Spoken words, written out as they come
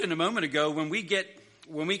A moment ago, when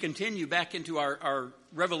we continue back into our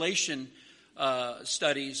Revelation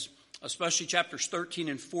studies, especially chapters 13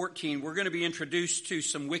 and 14, we're going to be introduced to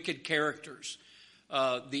some wicked characters.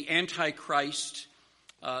 The Antichrist,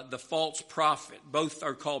 the false prophet. Both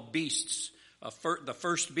are called beasts. The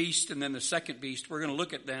first beast and then the second beast. We're going to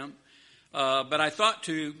look at them. But I thought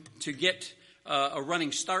to get a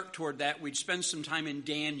running start toward that, we'd spend some time in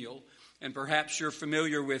Daniel. And perhaps you're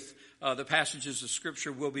familiar with the passages of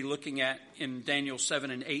Scripture we'll be looking at in Daniel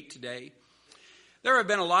 7 and 8 today. There have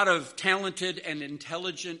been a lot of talented and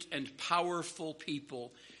intelligent and powerful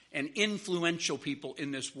people and influential people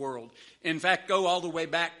in this world. In fact, go all the way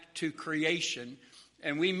back to creation,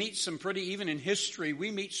 and we meet some pretty, even in history,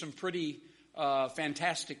 we meet some pretty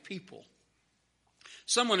fantastic people.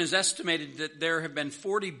 Someone has estimated that there have been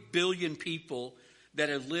 40 billion people that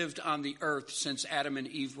have lived on the earth since Adam and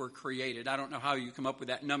Eve were created. I don't know how you come up with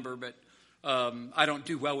that number, but I don't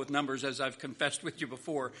do well with numbers, as I've confessed with you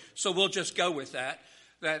before. So we'll just go with that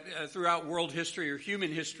throughout world history, or human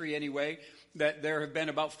history anyway, that there have been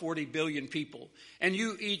about 40 billion people. And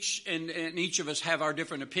you each, and each of us have our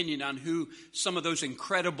different opinion on who some of those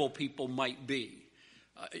incredible people might be.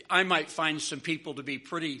 I might find some people to be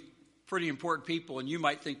pretty important people, and you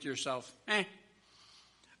might think to yourself,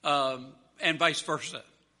 and vice versa.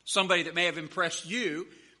 Somebody that may have impressed you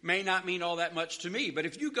may not mean all that much to me. But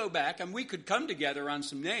if you go back, and we could come together on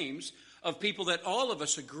some names of people that all of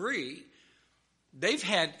us agree, they've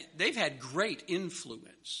had great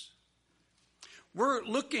influence. We're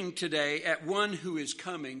looking today at one who is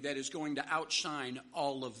coming that is going to outshine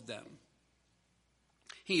all of them.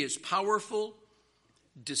 He is powerful,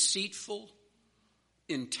 deceitful,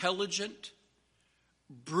 intelligent,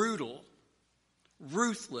 brutal,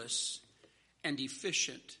 ruthless, and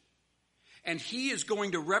efficient. And he is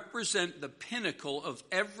going to represent the pinnacle of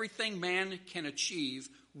everything man can achieve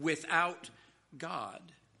without God.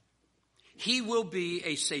 He will be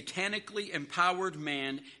a satanically empowered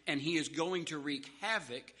man, and he is going to wreak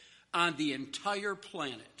havoc on the entire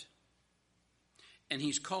planet. And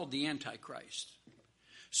he's called the Antichrist.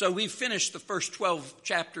 So we've finished the first 12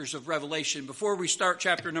 chapters of Revelation. Before we start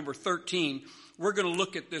chapter number 13, we're going to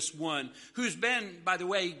look at this one who's been, by the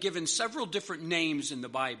way, given several different names in the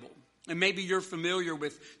Bible. And maybe you're familiar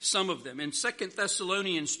with some of them. In 2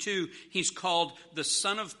 Thessalonians 2, he's called the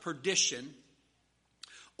son of perdition,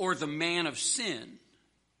 or the man of sin.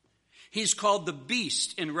 He's called the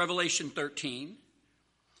beast in Revelation 13.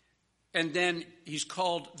 And then he's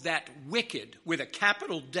called that wicked with a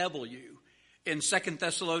capital W in 2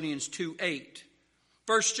 Thessalonians 2:8.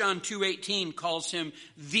 1 John 2:18 calls him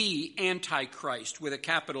the Antichrist with a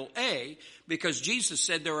capital A, because Jesus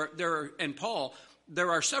said and Paul,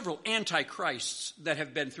 there are several antichrists that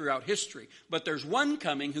have been throughout history. But there's one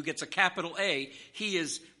coming who gets a capital A. He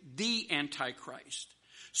is the Antichrist.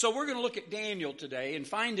 So we're going to look at Daniel today and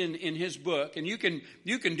find in his book, and you can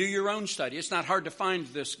do your own study. It's not hard to find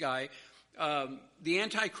this guy. The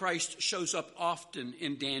Antichrist shows up often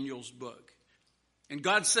in Daniel's book. And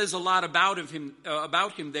God says a lot about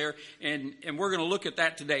him there, and we're going to look at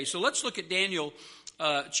that today. So let's look at Daniel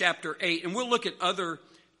chapter 8, and we'll look at other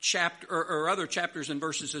chapters and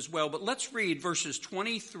verses as well. But let's read verses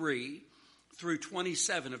 23 through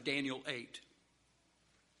 27 of Daniel 8.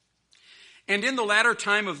 And in the latter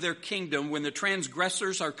time of their kingdom, when the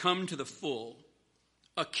transgressors are come to the full,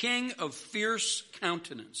 a king of fierce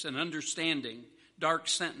countenance and understanding dark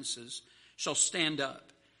sentences shall stand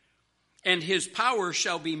up. And his power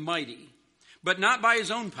shall be mighty, but not by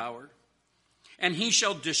his own power. And he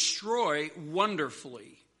shall destroy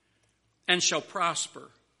wonderfully, and shall prosper,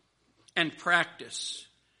 and practice,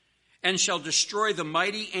 and shall destroy the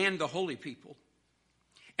mighty and the holy people.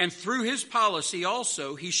 And through his policy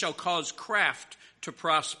also he shall cause craft to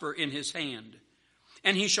prosper in his hand.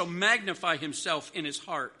 And he shall magnify himself in his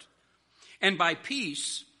heart, and by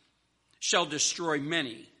peace shall destroy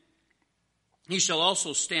many. He shall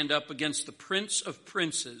also stand up against the prince of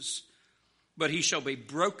princes, but he shall be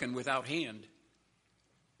broken without hand.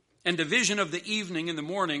 And the vision of the evening and the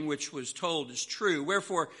morning which was told is true.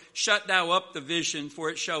 Wherefore shut thou up the vision, for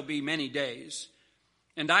it shall be many days.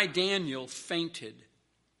 And I, Daniel, fainted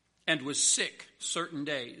and was sick certain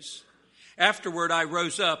days. Afterward I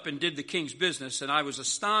rose up and did the king's business, and I was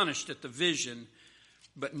astonished at the vision,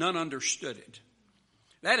 but none understood it.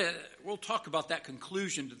 We'll talk about that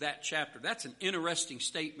conclusion to that chapter. That's an interesting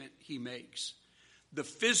statement he makes. The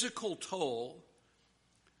physical toll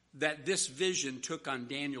that this vision took on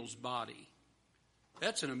Daniel's body.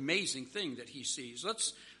 That's an amazing thing that he sees.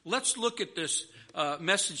 Let's look at this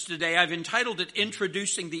message today. I've entitled it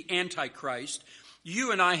Introducing the Antichrist.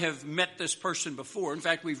 You and I have met this person before. In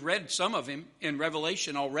fact, we've read some of him in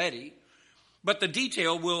Revelation already. But the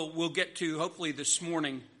detail we'll get to hopefully this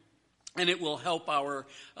morning, and it will help our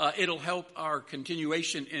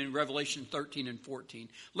continuation in Revelation 13 and 14.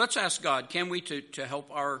 Let's ask God, can we, to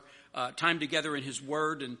help our time together in his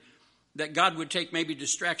word, and that God would take maybe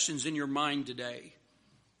distractions in your mind today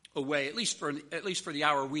away, at least for the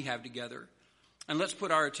hour we have together. And let's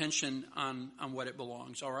put our attention on what it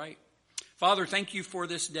belongs, all right? Father, thank you for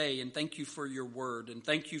this day, and thank you for your word, and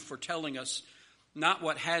thank you for telling us not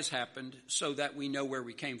what has happened so that we know where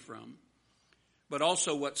we came from, but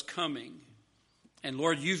also what's coming. And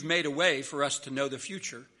Lord, you've made a way for us to know the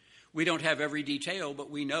future. We don't have every detail, but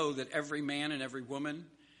we know that every man and every woman,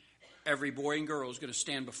 every boy and girl is going to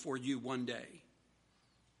stand before you one day.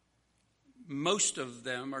 Most of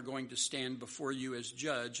them are going to stand before you as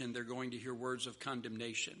judge, and they're going to hear words of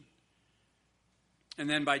condemnation. And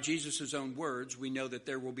then by Jesus' own words, we know that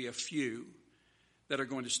there will be a few that are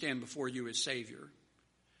going to stand before you as Savior.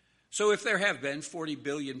 So if there have been 40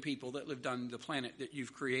 billion people that lived on the planet that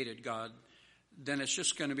you've created, God, then it's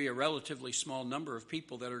just going to be a relatively small number of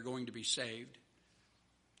people that are going to be saved.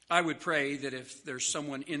 I would pray that if there's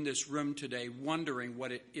someone in this room today wondering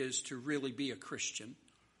what it is to really be a Christian,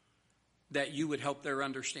 that you would help their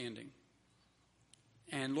understanding.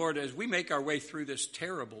 And Lord, as we make our way through this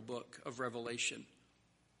terrible book of Revelation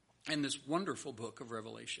and this wonderful book of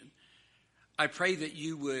Revelation, I pray that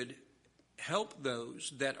you would help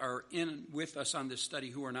those that are in with us on this study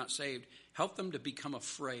who are not saved, help them to become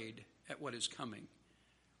afraid at what is coming.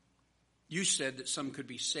 You said that some could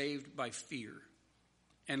be saved by fear.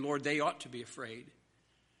 And Lord, they ought to be afraid.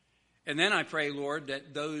 And then I pray, Lord,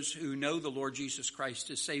 that those who know the Lord Jesus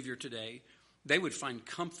Christ as Savior today, they would find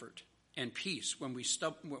comfort and peace when we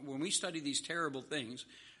study these terrible things.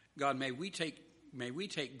 God, may we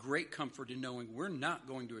take great comfort in knowing we're not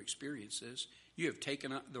going to experience this. You have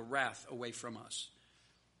taken the wrath away from us.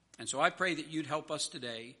 And so I pray that you'd help us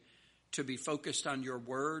today to be focused on your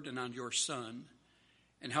word and on your Son,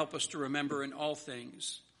 and help us to remember in all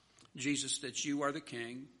things, Jesus, that you are the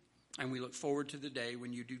King, and we look forward to the day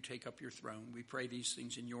when you do take up your throne. We pray these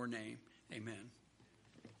things in your name. Amen.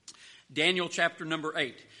 Daniel chapter number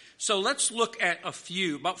 8. So let's look at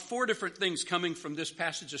about 4 different things coming from this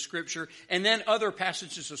passage of Scripture, and then other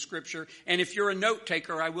passages of Scripture. And if you're a note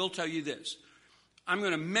taker, I will tell you this. I'm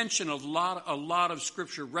going to mention a lot of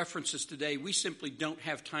Scripture references today. We simply don't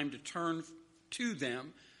have time to turn to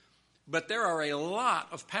them. But there are a lot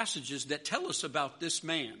of passages that tell us about this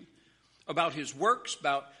man, about his works,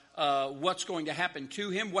 about what's going to happen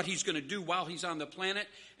to him, what he's going to do while he's on the planet.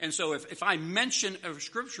 And so if I mention a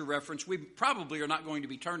Scripture reference, we probably are not going to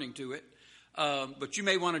be turning to it. But you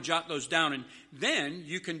may want to jot those down. And then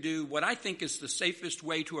you can do what I think is the safest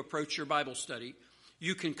way to approach your Bible study.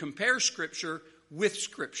 You can compare Scripture with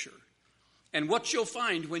Scripture. And what you'll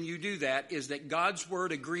find when you do that is that God's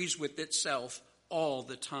Word agrees with itself all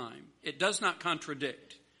the time. It does not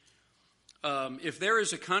contradict. If there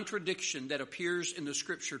is a contradiction that appears in the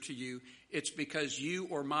Scripture to you, it's because you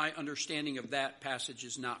or my understanding of that passage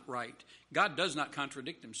is not right. God does not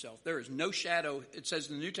contradict himself. There is no shadow, it says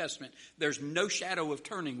in the New Testament, there's no shadow of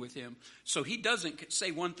turning with him. So he doesn't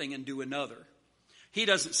say one thing and do another. He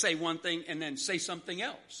doesn't say one thing and then say something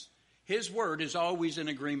else. His word is always in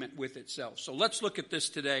agreement with itself. So let's look at this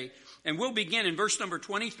today. And we'll begin in verse number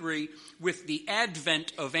 23 with the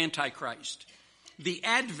advent of Antichrist. The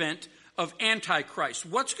advent of Antichrist.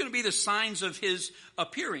 What's going to be the signs of his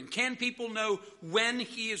appearing? Can people know when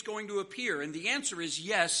he is going to appear? And the answer is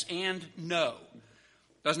yes and no.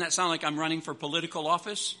 Doesn't that sound like I'm running for political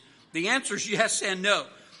office? The answer is yes and no.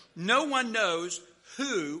 No one knows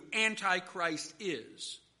who Antichrist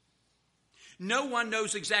is. No one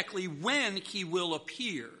knows exactly when he will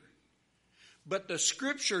appear. But the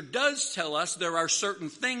Scripture does tell us there are certain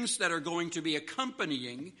things that are going to be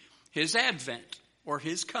accompanying his advent or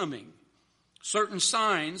his coming. Certain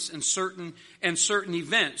signs and certain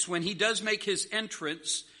events. When he does make his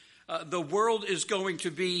entrance, the world is going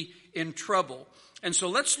to be in trouble. And so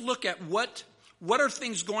let's look at what are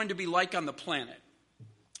things going to be like on the planet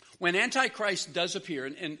when Antichrist does appear.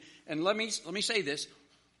 And let me say this.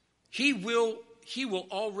 He will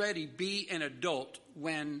already be an adult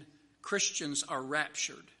when Christians are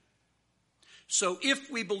raptured. So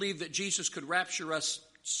if we believe that Jesus could rapture us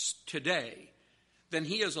today, then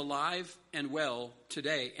he is alive and well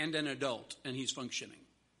today and an adult, and he's functioning.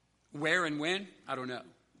 Where and when? I don't know.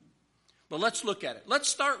 But let's look at it. Let's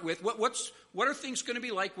start with what are things going to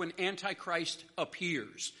be like when Antichrist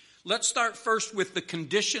appears? Let's start first with the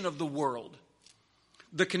condition of the world.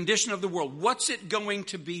 The condition of the world. What's it going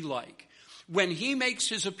to be like? When he makes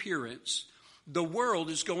his appearance, the world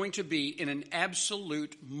is going to be in an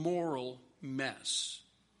absolute moral mess.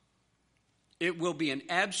 It will be an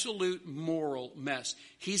absolute moral mess.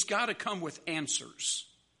 He's got to come with answers,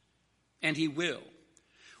 and he will.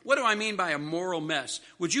 What do I mean by a moral mess?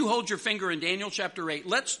 Would you hold your finger in Daniel chapter 8?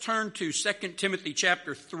 Let's turn to 2 Timothy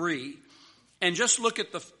chapter 3 and just look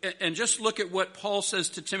at what Paul says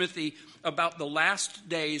to Timothy about the last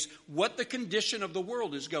days, what the condition of the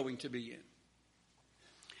world is going to be in.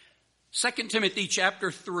 2 Timothy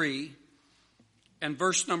chapter 3 and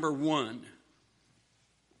verse number 1.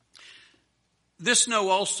 This know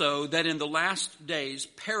also that in the last days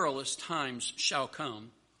perilous times shall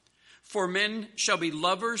come. For men shall be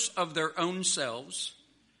lovers of their own selves,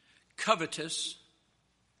 covetous,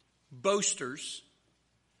 boasters,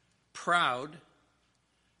 proud,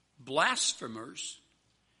 blasphemers,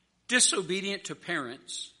 disobedient to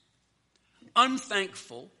parents,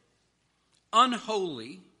 unthankful,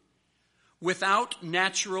 unholy, without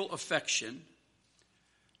natural affection,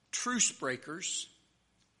 truce breakers,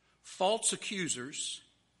 false accusers,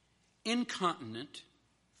 incontinent,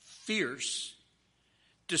 fierce,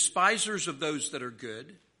 despisers of those that are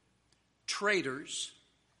good, traitors,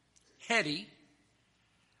 heady,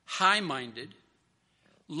 high-minded,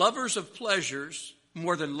 lovers of pleasures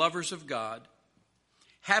more than lovers of God,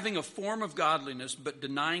 having a form of godliness but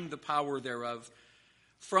denying the power thereof.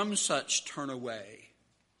 From such turn away.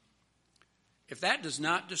 If that does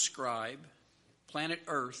not describe planet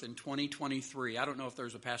Earth in 2023, I don't know if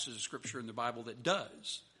there's a passage of Scripture in the Bible that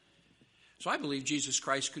does. So I believe Jesus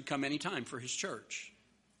Christ could come anytime for his church.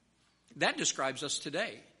 That describes us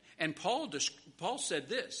today. And Paul said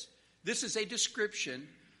this. This is a description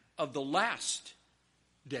of the last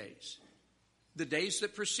days. The days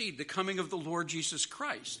that precede the coming of the Lord Jesus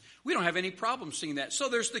Christ. We don't have any problem seeing that. So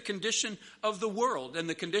there's the condition of the world. And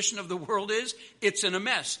the condition of the world is, it's in a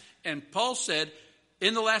mess. And Paul said,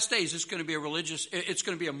 in the last days, it's going to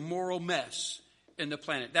be a moral mess in the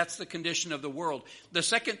planet. That's the condition of the world. The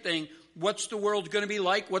second thing, what's the world going to be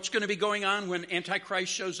like? What's going to be going on when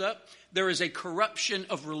Antichrist shows up? There is a corruption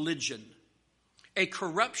of religion. A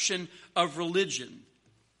corruption of religion.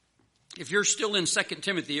 If you're still in 2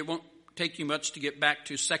 Timothy, it won't take you much to get back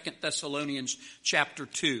to 2 Thessalonians chapter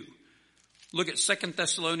 2. Look at 2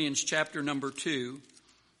 Thessalonians chapter number 2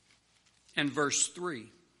 and verse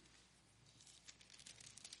 3.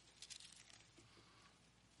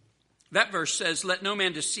 That verse says, "Let no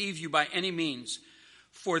man deceive you by any means,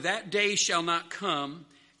 for that day shall not come,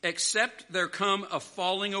 except there come a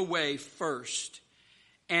falling away first,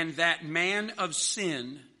 and that man of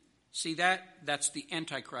sin," see that's the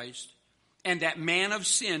Antichrist, "and that man of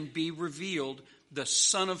sin be revealed, the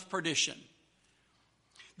son of perdition."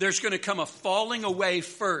 There's going to come a falling away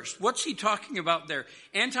first. What's he talking about there?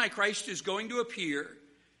 Antichrist is going to appear.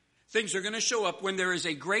 Things are going to show up when there is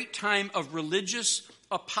a great time of religious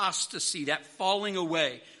apostasy, that falling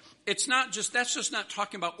away. That's just not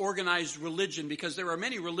talking about organized religion, because there are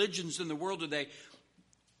many religions in the world today.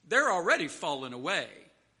 They're already fallen away.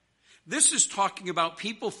 This is talking about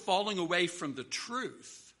people falling away from the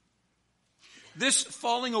truth. This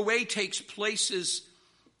falling away takes place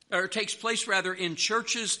in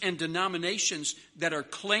churches and denominations that are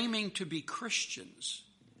claiming to be Christians.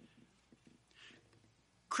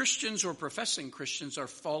 Christians or professing Christians are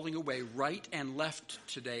falling away right and left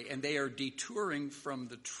today, and they are detouring from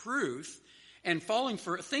the truth and falling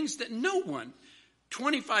for things that no one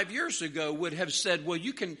 25 years ago would have said, well,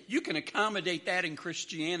 you can accommodate that in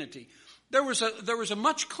Christianity. There was a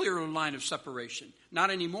much clearer line of separation. Not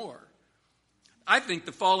anymore. I think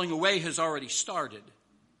the falling away has already started.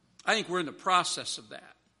 I think we're in the process of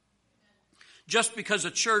that. Just because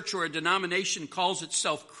a church or a denomination calls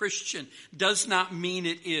itself Christian does not mean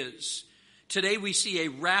it is. Today we see a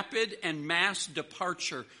rapid and mass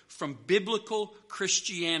departure from biblical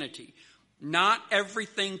Christianity. Not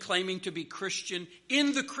everything claiming to be Christian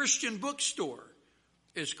in the Christian bookstore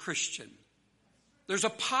is Christian. There's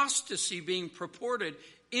apostasy being purported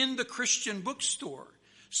in the Christian bookstore.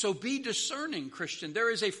 So be discerning, Christian.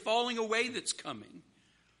 There is a falling away that's coming.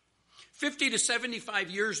 50 to 75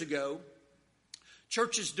 years ago,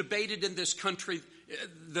 churches debated in this country,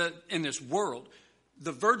 in this world,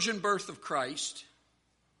 the virgin birth of Christ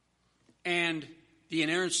and the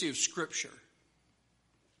inerrancy of Scripture.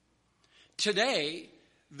 Today,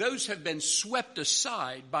 those have been swept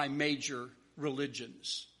aside by major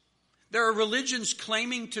religions. There are religions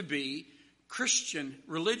claiming to be Christian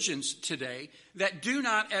religions today that do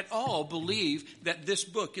not at all believe that this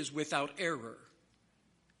book is without error.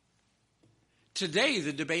 Today,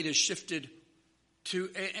 the debate has shifted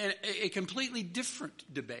to a completely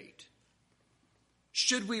different debate.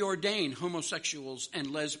 Should we ordain homosexuals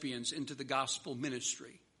and lesbians into the gospel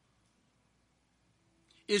ministry?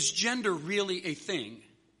 Is gender really a thing?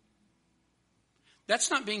 That's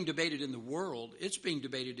not being debated in the world. It's being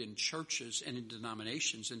debated in churches and in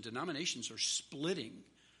denominations. And denominations are splitting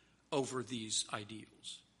over these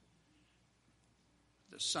ideals.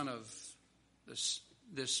 The son of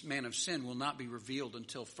this man of sin will not be revealed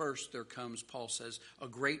until first there comes, Paul says, a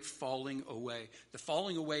great falling away. The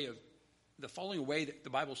falling away that the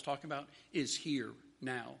Bible is talking about is here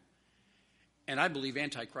now. And I believe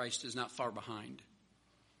Antichrist is not far behind.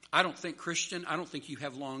 I don't think you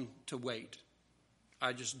have long to wait.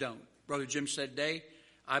 I just don't. Brother Jim said today,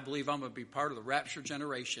 I believe I'm going to be part of the rapture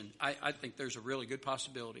generation. I think there's a really good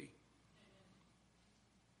possibility.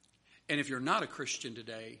 And if you're not a Christian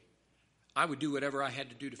today, I would do whatever I had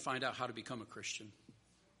to do to find out how to become a Christian.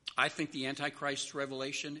 I think the Antichrist's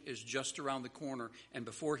revelation is just around the corner. And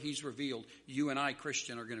before he's revealed, you and I,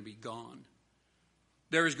 Christian, are going to be gone.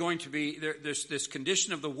 There is going to be this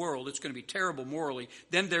condition of the world. It's going to be terrible morally.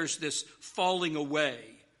 Then there's this falling away,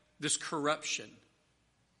 this corruption.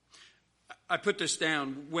 I put this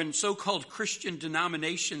down. When so-called Christian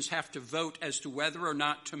denominations have to vote as to whether or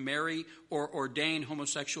not to marry or ordain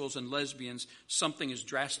homosexuals and lesbians, something is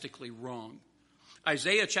drastically wrong.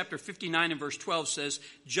 Isaiah chapter 59 and verse 12 says,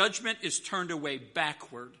 judgment is turned away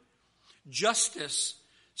backward. Justice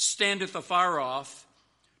standeth afar off.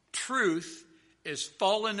 Truth is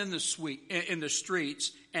fallen in the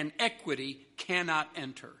streets, and equity cannot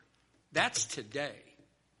enter. That's today.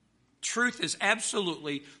 Truth is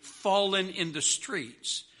absolutely fallen in the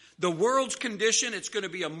streets. The world's condition, it's going to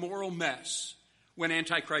be a moral mess when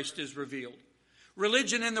Antichrist is revealed.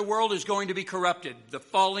 Religion in the world is going to be corrupted, the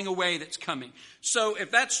falling away that's coming. So if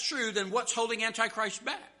that's true, then what's holding Antichrist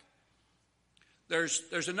back?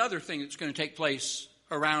 There's another thing that's going to take place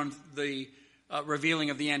around the revealing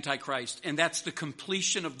of the Antichrist, and that's the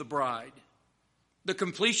completion of the bride. The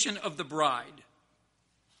completion of the bride.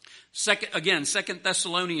 Second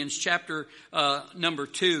Thessalonians chapter number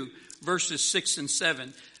 2, verses 6 and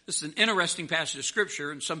 7. This is an interesting passage of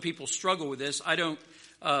Scripture, and some people struggle with this. I don't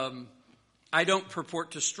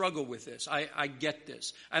purport to struggle with this. I get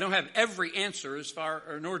this. I don't have every answer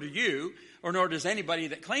nor do you, or nor does anybody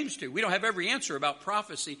that claims to. We don't have every answer about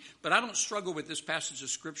prophecy, but I don't struggle with this passage of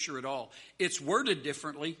Scripture at all. It's worded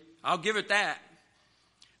differently. I'll give it that.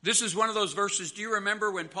 This is one of those verses. Do you remember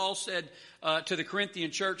when Paul said to the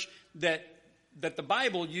Corinthian church that the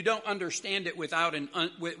Bible, you don't understand it without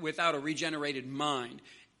a regenerated mind?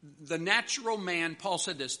 The natural man, Paul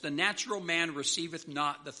said this, the natural man receiveth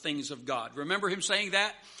not the things of God. Remember him saying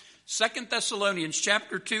that? 2 Thessalonians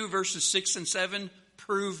chapter 2, verses 6 and 7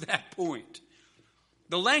 prove that point.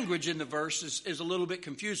 The language in the verse is a little bit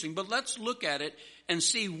confusing, but let's look at it and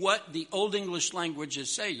see what the Old English language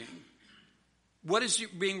is saying. What is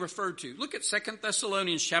it being referred to? Look at 2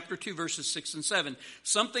 Thessalonians chapter 2, verses 6 and 7.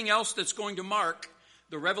 Something else that's going to mark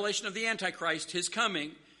the revelation of the Antichrist, his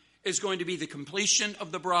coming, is going to be the completion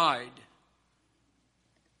of the bride.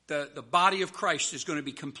 The body of Christ is going to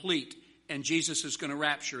be complete, and Jesus is going to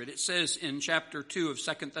rapture it. It says in chapter 2 of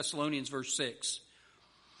 2 Thessalonians, verse 6,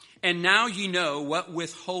 and now ye know what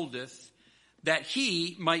withholdeth, that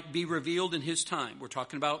he might be revealed in his time. We're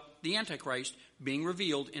talking about the Antichrist being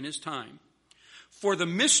revealed in his time. For the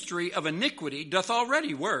mystery of iniquity doth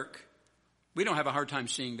already work. We don't have a hard time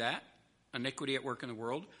seeing that. Iniquity at work in the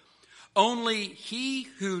world. Only he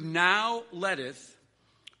who now letteth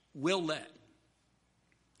will let,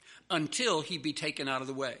 until he be taken out of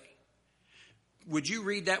the way. Would you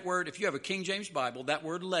read that word? If you have a King James Bible, that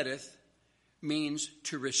word letteth means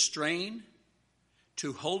to restrain,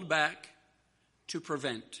 to hold back, to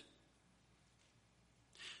prevent.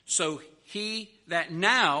 So he that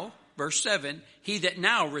now, verse 7, he that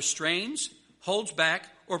now restrains, holds back,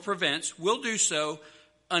 or prevents will do so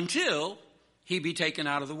until he be taken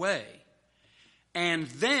out of the way. And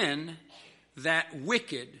then that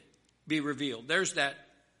wicked be revealed. There's that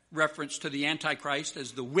reference to the Antichrist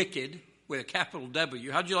as the wicked with a capital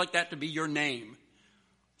W. How'd you like that to be your name?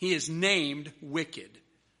 He is named wicked.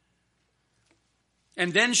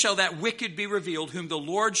 And then shall that wicked be revealed, whom the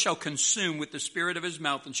Lord shall consume with the spirit of his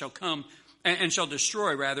mouth, and shall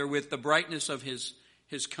destroy with the brightness of his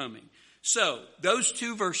coming. So those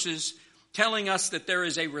two verses telling us that there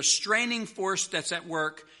is a restraining force that's at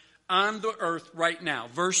work on the earth right now.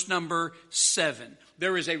 Verse number 7.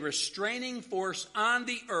 There is a restraining force on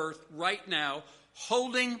the earth right now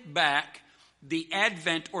holding back the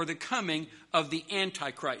advent or the coming of the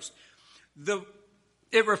Antichrist.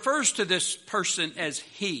 It refers to this person as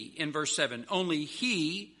he in verse 7. Only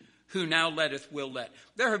he who now letteth will let.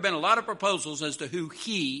 There have been a lot of proposals as to who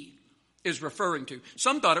he is referring to.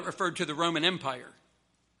 Some thought it referred to the Roman Empire.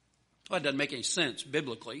 Well, it doesn't make any sense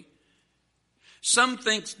biblically. Some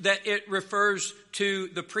think that it refers to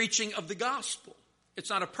the preaching of the gospel. It's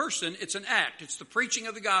not a person, it's an act. It's the preaching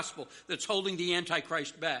of the gospel that's holding the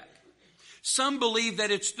Antichrist back. Some believe that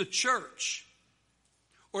it's the church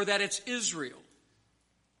or that it's Israel.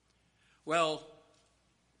 Well,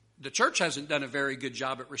 the church hasn't done a very good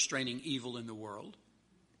job at restraining evil in the world.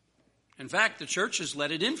 In fact, the church has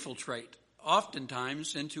let it infiltrate,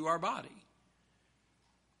 oftentimes, into our body.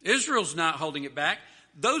 Israel's not holding it back.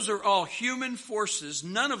 Those are all human forces,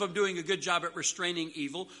 none of them doing a good job at restraining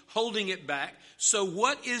evil, holding it back. So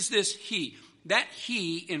what is this he? That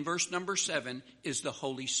he, in verse number 7, is the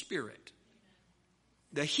Holy Spirit.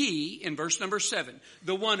 The he, in verse number 7,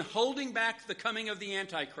 the one holding back the coming of the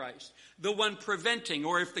Antichrist, the one preventing,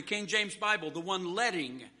 or if the King James Bible, the one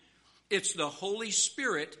letting. It's the Holy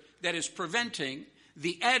Spirit that is preventing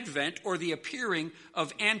the advent or the appearing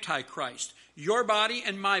of Antichrist. Your body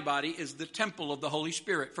and my body is the temple of the Holy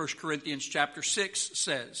Spirit, 1 Corinthians chapter 6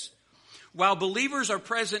 says. While believers are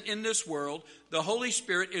present in this world, the Holy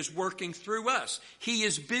Spirit is working through us. He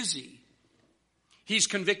is busy. He's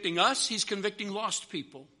convicting us. He's convicting lost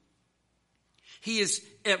people. He is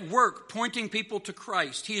at work pointing people to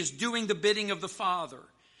Christ. He is doing the bidding of the Father.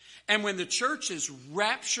 And when the church is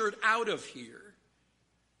raptured out of here,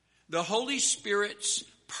 the Holy Spirit's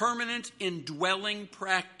permanent indwelling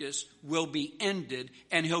practice will be ended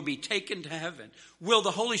and he'll be taken to heaven. Will the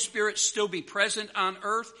Holy Spirit still be present on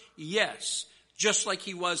earth? Yes. Just like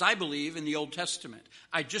he was, I believe, in the Old Testament.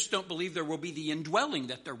 I just don't believe there will be the indwelling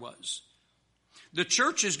that there was. The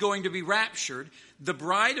church is going to be raptured. The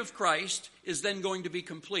bride of Christ is then going to be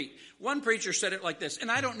complete. One preacher said it like this, and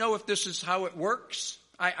I don't know if this is how it works.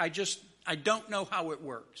 I don't know how it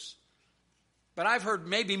works. But I've heard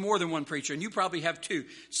maybe more than one preacher, and you probably have too,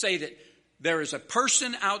 say that there is a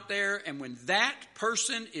person out there, and when that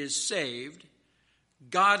person is saved,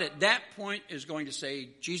 God at that point is going to say,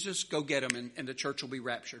 Jesus, go get him, and the church will be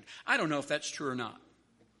raptured. I don't know if that's true or not.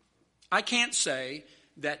 I can't say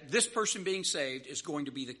that this person being saved is going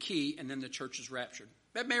to be the key, and then the church is raptured.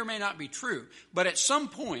 That may or may not be true. But at some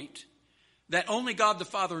point, that only God the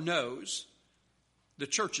Father knows, the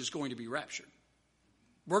church is going to be raptured.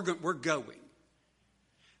 We're going.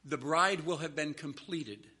 The bride will have been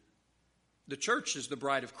completed. The church is the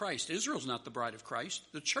bride of Christ. Israel's not the bride of Christ.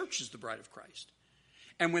 The church is the bride of Christ.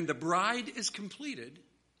 And when the bride is completed,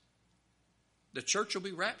 the church will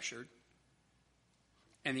be raptured,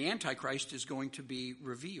 and the Antichrist is going to be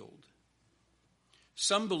revealed.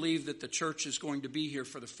 Some believe that the church is going to be here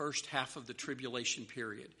for the first half of the tribulation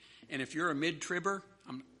period. And if you're a mid-tribber,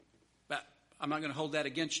 I'm not going to hold that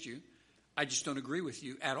against you. I just don't agree with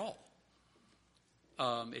you at all.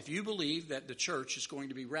 If you believe that the church is going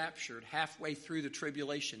to be raptured halfway through the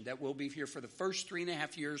tribulation, that we'll be here for the first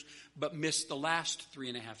 3.5 years, but miss the last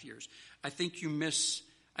 3.5 years, I think you miss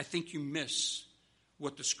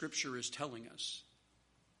what the Scripture is telling us.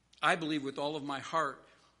 I believe with all of my heart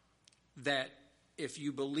that if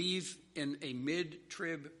you believe in a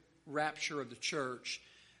mid-trib rapture of the church,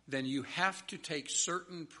 then you have to take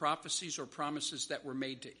certain prophecies or promises that were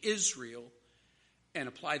made to Israel and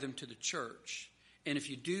apply them to the church. And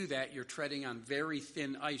if you do that, you're treading on very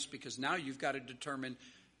thin ice, because now you've got to determine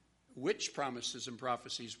which promises and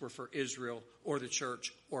prophecies were for Israel or the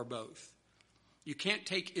church or both. You can't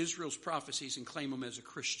take Israel's prophecies and claim them as a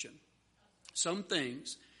Christian. Some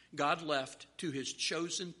things God left to his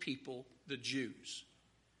chosen people, the Jews.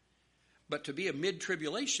 But to be a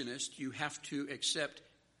mid-tribulationist, you have to accept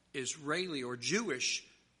Israeli or Jewish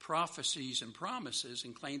prophecies and promises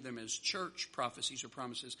and claim them as church prophecies or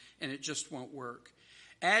promises, and it just won't work.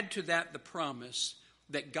 Add to that the promise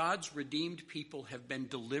that God's redeemed people have been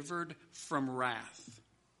delivered from wrath.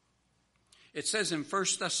 It says in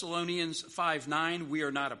 1 Thessalonians 5:9, we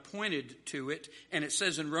are not appointed to it, and it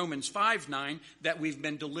says in Romans 5:9 that we've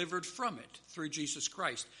been delivered from it through Jesus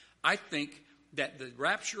Christ. I think that the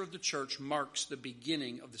rapture of the church marks the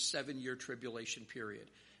beginning of the 7-year tribulation period,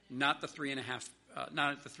 not the 3.5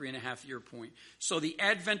 not at the 3.5 year point. So the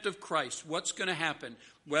advent of Christ, what's going to happen?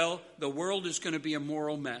 Well, the world is going to be a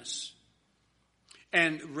moral mess.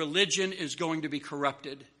 And religion is going to be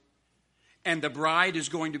corrupted. And the bride is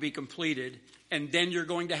going to be completed. And then you're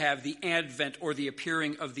going to have the advent or the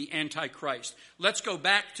appearing of the Antichrist. Let's go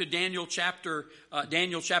back to Daniel chapter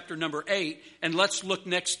number 8. And let's look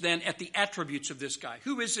next then at the attributes of this guy.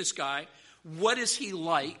 Who is this guy? What is he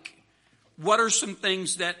like? What are some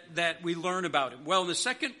things that we learn about him? Well, in the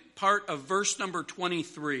second part of verse number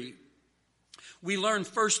 23, We learn,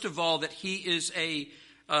 first of all, that he is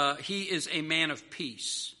a man of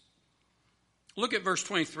peace. Look at verse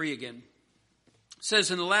 23 again. It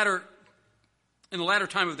says, in the latter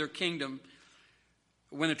time of their kingdom,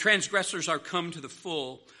 when the transgressors are come to the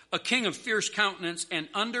full, a king of fierce countenance and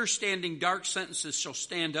understanding dark sentences shall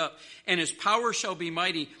stand up, and his power shall be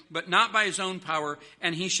mighty, but not by his own power,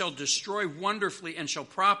 and he shall destroy wonderfully and shall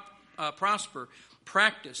prosper.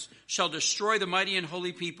 Practice shall destroy the mighty and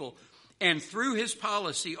holy people, and through his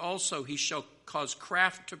policy also he shall cause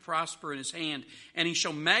craft to prosper in his hand, and he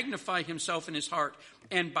shall magnify himself in his heart,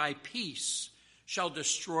 and by peace shall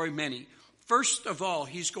destroy many. First of all,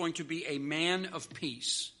 he's going to be a man of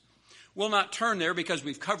peace. We'll not turn there because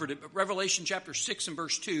we've covered it, but Revelation chapter 6 and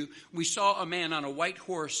verse 2, we saw a man on a white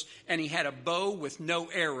horse, and he had a bow with no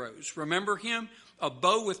arrows. Remember him? A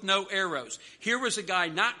bow with no arrows. Here was a guy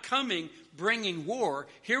not coming bringing war.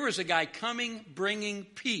 Here was a guy coming bringing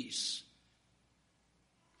peace.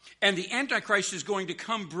 And the Antichrist is going to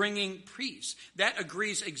come bringing peace. That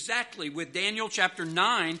agrees exactly with Daniel chapter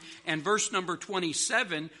 9 and verse number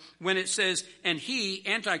 27 when it says, and he,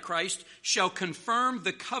 Antichrist, shall confirm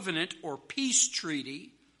the covenant or peace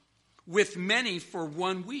treaty with many for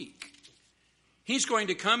 1 week. He's going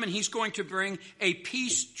to come and he's going to bring a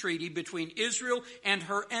peace treaty between Israel and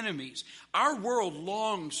her enemies. Our world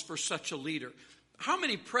longs for such a leader. How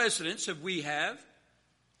many presidents have we had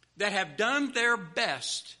that have done their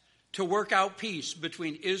best to work out peace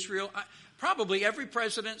between Israel? Probably every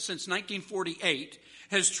president since 1948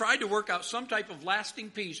 has tried to work out some type of lasting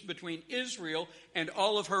peace between Israel and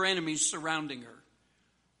all of her enemies surrounding her.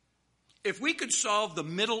 If we could solve the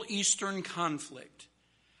Middle Eastern conflict,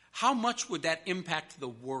 how much would that impact the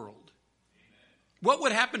world? What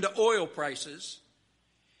would happen to oil prices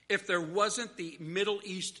if there wasn't the Middle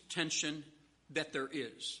East tension that there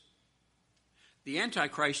is? The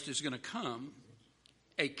Antichrist is going to come,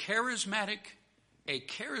 a charismatic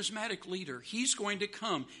leader. He's going to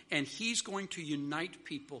come and he's going to unite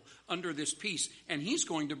people under this peace. And he's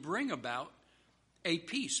going to bring about a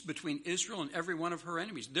peace between Israel and every one of her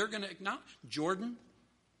enemies. They're going to acknowledge Jordan,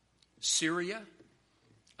 Syria,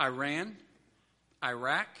 Iran,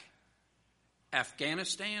 Iraq,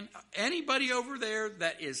 Afghanistan, anybody over there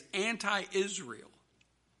that is anti-Israel,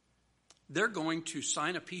 they're going to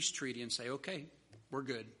sign a peace treaty and say, okay, we're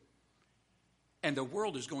good. And the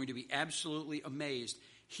world is going to be absolutely amazed.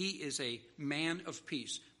 He is a man of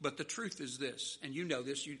peace. But the truth is this, and you know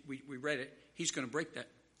this, we read it, he's going to break that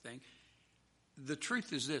thing. The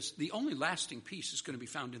truth is this, the only lasting peace is going to be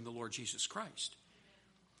found in the Lord Jesus Christ.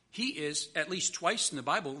 He is, at least twice in the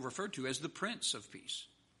Bible, referred to as the Prince of Peace.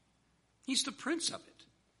 He's the Prince of it.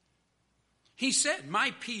 He said,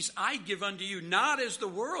 my peace I give unto you, not as the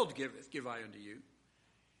world giveth, give I unto you.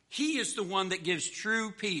 He is the one that gives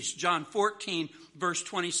true peace. John 14, verse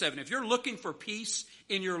 27. If you're looking for peace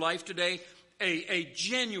in your life today, a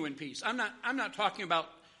genuine peace. I'm not talking about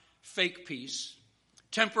fake peace,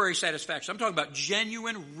 temporary satisfaction. I'm talking about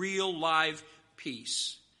genuine, real, live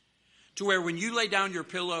peace. To where when you lay down your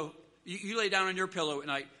pillow, you lay down on your pillow at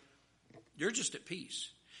night, you're just at peace.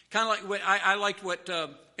 Kind of like what I liked what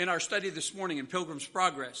in our study this morning in Pilgrim's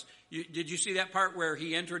Progress. Did you see that part where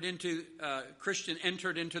he Christian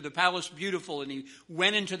entered into the Palace Beautiful and he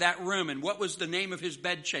went into that room, and what was the name of his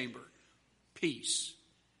bedchamber? Peace.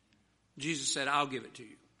 Jesus said, I'll give it to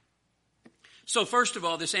you. So first of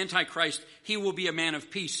all, this Antichrist, he will be a man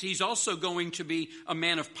of peace. He's also going to be a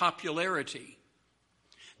man of popularity.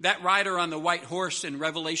 That rider on the white horse in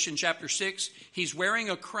Revelation chapter 6, he's wearing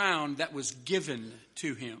a crown that was given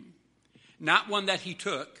to him. Not one that he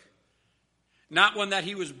took, not one that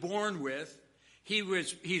he was born with.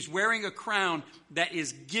 He's wearing a crown that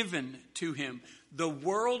is given to him. The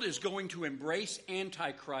world is going to embrace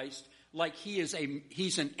Antichrist like he's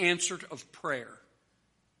an answer of prayer.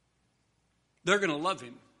 They're going to love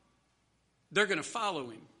him. They're going to follow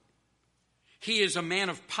him. He is a man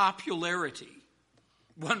of popularity.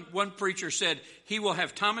 One preacher said he will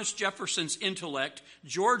have Thomas Jefferson's intellect,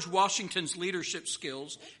 George Washington's leadership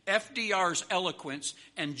skills, FDR's eloquence,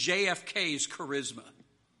 and JFK's charisma.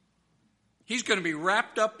 He's going to be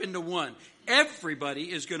wrapped up into one.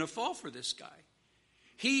 Everybody is going to fall for this guy.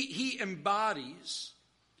 He embodies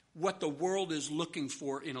what the world is looking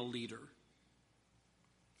for in a leader.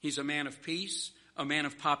 He's a man of peace, a man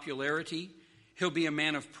of popularity. He'll be a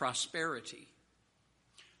man of prosperity.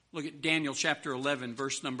 Look at Daniel chapter 11,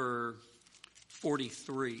 verse number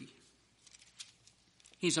 43.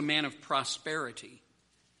 He's a man of prosperity.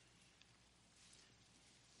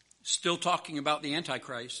 Still talking about the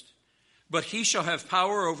Antichrist. But he shall have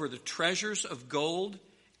power over the treasures of gold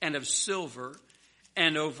and of silver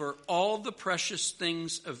and over all the precious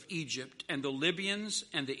things of Egypt, and the Libyans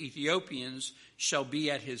and the Ethiopians shall be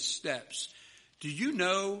at his steps. Do you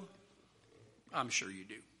know? I'm sure you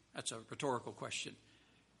do. That's a rhetorical question.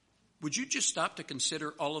 Would you just stop to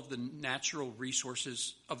consider all of the natural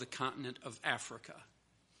resources of the continent of Africa?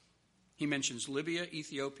 He mentions Libya,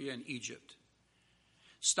 Ethiopia, and Egypt.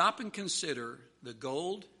 Stop and consider the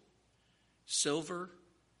gold, silver,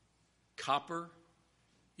 copper,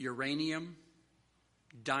 uranium,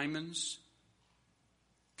 diamonds.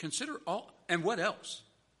 Consider all, and what else?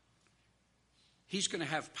 He's going to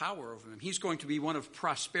have power over them. He's going to be one of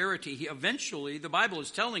prosperity. Eventually, the Bible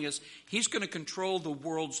is telling us, he's going to control the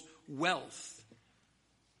world's wealth.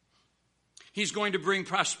 He's going to bring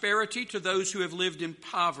prosperity to those who have lived in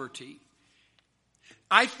poverty.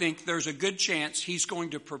 I think there's a good chance he's going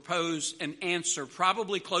to propose an answer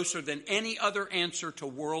probably closer than any other answer to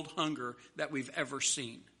world hunger that we've ever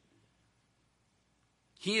seen.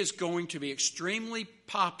 He is going to be extremely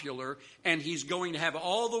popular, and he's going to have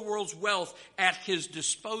all the world's wealth at his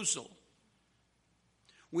disposal.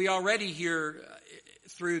 We already hear,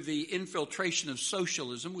 through the infiltration of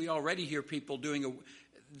socialism, we already hear people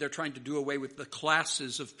they're trying to do away with the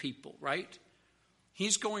classes of people, right?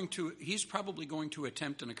 He's probably going to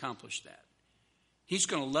attempt and accomplish that. He's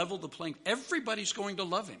going to level the playing. Everybody's going to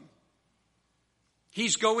love him.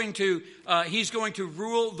 He's going to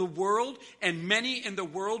rule the world, and many in the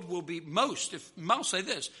world will be I'll say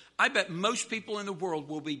this, I bet most people in the world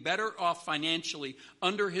will be better off financially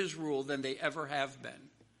under his rule than they ever have been.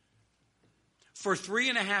 For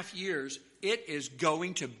 3.5 years, it is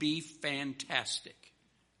going to be fantastic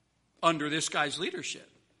under this guy's leadership.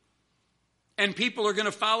 And people are going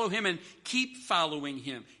to follow him and keep following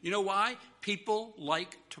him. You know why? People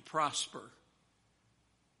like to prosper.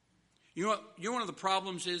 You know what one of the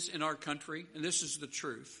problems is in our country, and this is the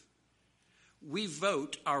truth. We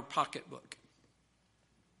vote our pocketbook.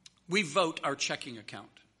 We vote our checking account.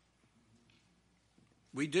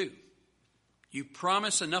 We do. You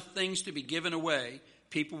promise enough things to be given away,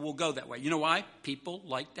 people will go that way. You know why? People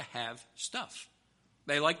like to have stuff.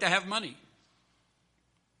 They like to have money.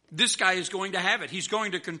 This guy is going to have it. He's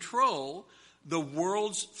going to control the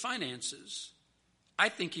world's finances. I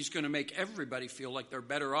think he's going to make everybody feel like they're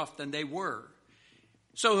better off than they were.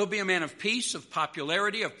 So he'll be a man of peace, of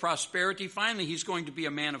popularity, of prosperity. Finally, he's going to be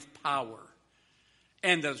a man of power.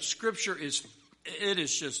 And the scripture is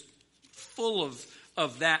just full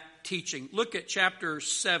of that teaching. Look at chapter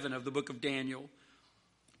 7 of the book of Daniel.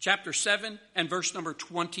 Chapter 7 and verse number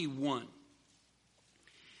 21.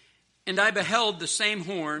 And I beheld the same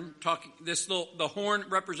horn, the horn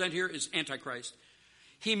represented here is Antichrist.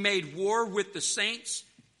 He made war with the saints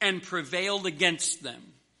and prevailed against them.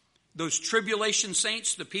 Those tribulation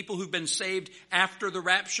saints, the people who've been saved after the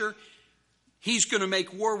rapture, he's going to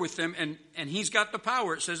make war with them, and he's got the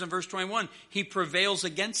power. It says in verse 21, he prevails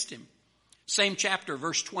against him. Same chapter,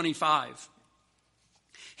 verse 25.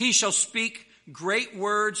 He shall speak great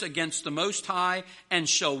words against the Most High, and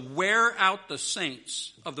shall wear out the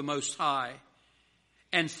saints of the Most High,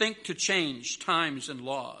 and think to change times and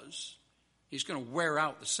laws. He's going to wear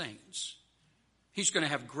out the saints. He's going to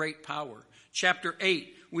have great power. Chapter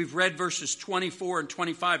 8, we've read verses 24 and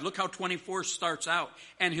 25. Look how 24 starts out.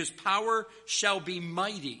 And his power shall be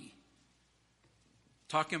mighty.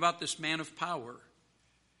 Talking about this man of power.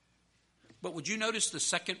 But would you notice the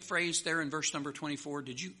second phrase there in verse number 24?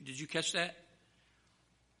 Did you catch that?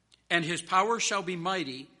 And his power shall be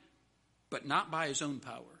mighty, but not by his own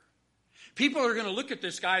power. People are going to look at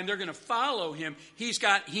this guy and they're going to follow him. He's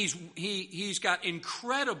got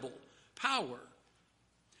incredible power.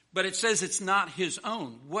 But it says it's not his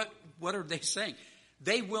own. What are they saying?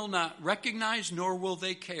 They will not recognize nor will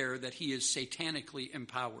they care that he is satanically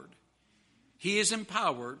empowered. He is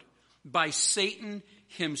empowered by Satan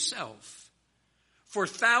himself. For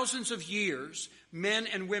thousands of years, men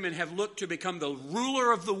and women have looked to become the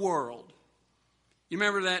ruler of the world. You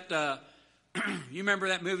remember that? You remember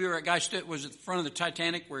that movie where a guy was at the front of the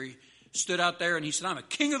Titanic, where he stood out there and he said, "I'm a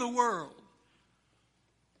king of the world."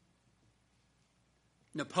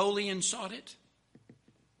 Napoleon sought it.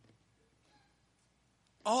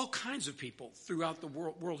 All kinds of people throughout the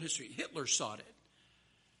world history. Hitler sought it.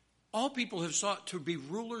 All people have sought to be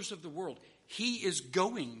rulers of the world. He is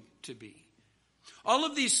going to be. All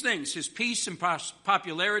of these things, his peace and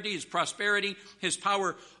popularity, his prosperity, his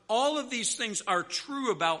power, all of these things are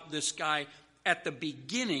true about this guy at the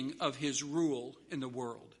beginning of his rule in the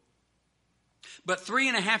world. But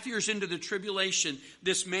 3.5 years into the tribulation,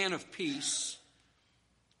 this man of peace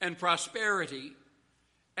and prosperity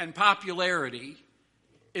and popularity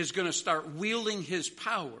is going to start wielding his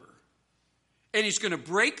power And he's going to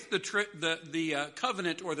break the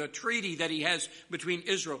covenant or the treaty that he has between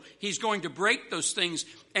Israel. He's going to break those things,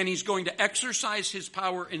 and he's going to exercise his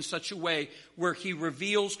power in such a way where he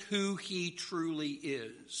reveals who he truly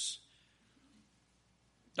is.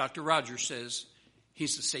 Dr. Rogers says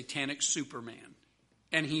he's the satanic Superman,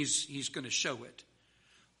 and he's going to show it.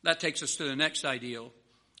 That takes us to the next ideal,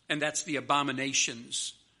 and that's the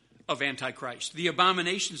abominations of Antichrist. The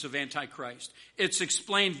abominations of Antichrist. It's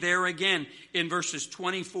explained there again in verses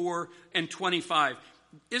 24 and 25.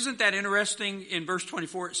 Isn't that interesting? In verse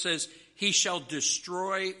 24 it says, he shall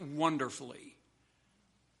destroy wonderfully.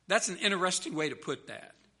 That's an interesting way to put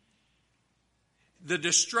that. The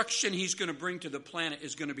destruction he's going to bring to the planet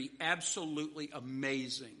is going to be absolutely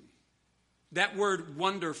amazing. That word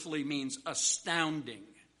wonderfully means astounding.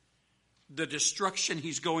 The destruction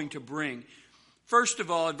he's going to bring. First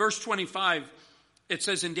of all, in verse 25, it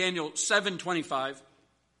says in Daniel 7:25,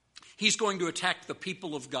 he's going to attack the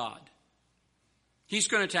people of God. He's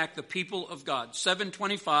going to attack the people of God.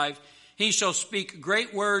 7:25, he shall speak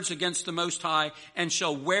great words against the Most High and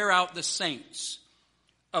shall wear out the saints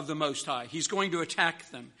of the Most High. He's going to attack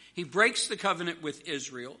them. He breaks the covenant with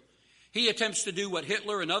Israel. He attempts to do what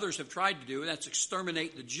Hitler and others have tried to do, and that's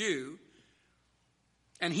exterminate the Jew.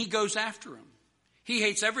 And he goes after him. He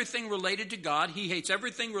hates everything related to God. He hates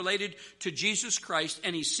everything related to Jesus Christ,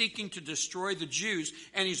 and he's seeking to destroy the Jews,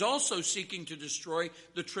 and he's also seeking to destroy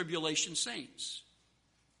the tribulation saints.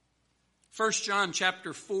 1 John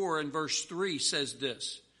chapter 4 and verse 3 says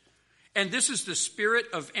this, and this is the spirit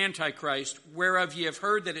of Antichrist, whereof ye have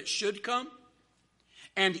heard that it should come,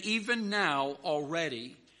 and even now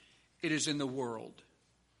already it is in the world.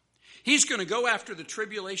 He's going to go after the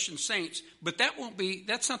tribulation saints, but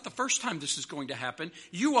that's not the first time this is going to happen.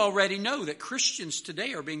 You already know that Christians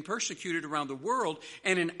today are being persecuted around the world,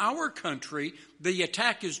 and in our country, the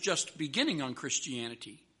attack is just beginning on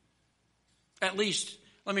Christianity. At least,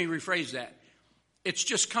 let me rephrase that. It's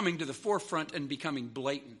just coming to the forefront and becoming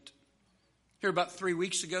blatant. Here about 3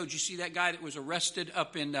 weeks ago, did you see that guy that was arrested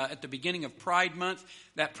up in at the beginning of Pride Month?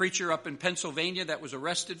 That preacher up in Pennsylvania that was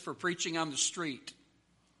arrested for preaching on the street.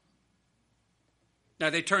 Now,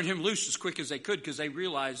 they turned him loose as quick as they could because they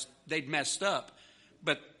realized they'd messed up.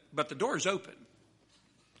 But the door's open.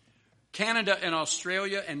 Canada and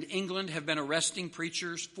Australia and England have been arresting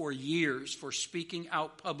preachers for years for speaking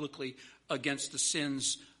out publicly against the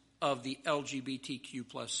sins of the LGBTQ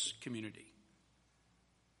plus community.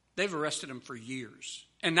 They've arrested them for years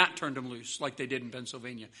and not turned them loose like they did in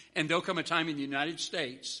Pennsylvania. And there'll come a time in the United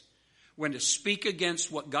States when to speak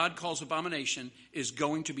against what God calls abomination is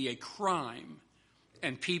going to be a crime.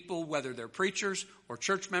 And people, whether they're preachers or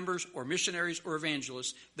church members or missionaries or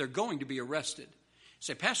evangelists, they're going to be arrested.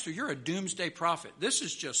 Say, Pastor, you're a doomsday prophet. This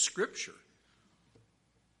is just scripture.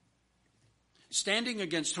 Standing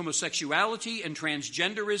against homosexuality and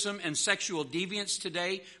transgenderism and sexual deviance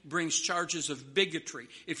today brings charges of bigotry.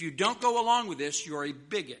 If you don't go along with this, you're a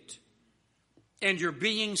bigot. And you're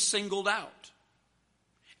being singled out.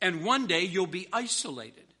 And one day you'll be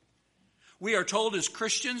isolated. We are told as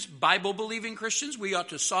Christians, Bible-believing Christians, we ought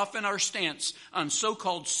to soften our stance on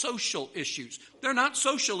so-called social issues. They're not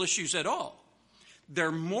social issues at all.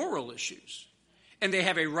 They're moral issues. And they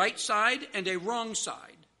have a right side and a wrong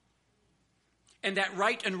side. And that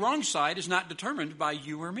right and wrong side is not determined by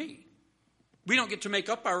you or me. We don't get to make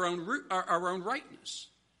up our own rightness.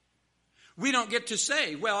 We don't get to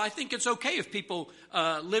say, well, I think it's okay if people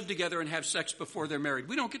live together and have sex before they're married.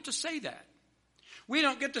 We don't get to say that. We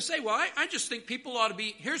don't get to say, well, I just think people ought to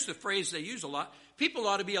be, here's the phrase they use a lot, people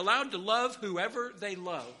ought to be allowed to love whoever they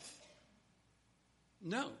love.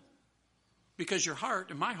 No, because your heart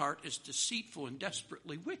and my heart is deceitful and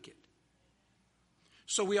desperately wicked.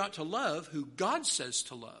 So we ought to love who God says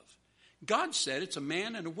to love. God said it's a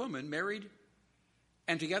man and a woman married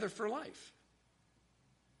and together for life.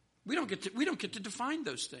 We don't get to define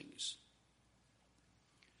those things.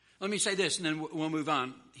 Let me say this, and then we'll move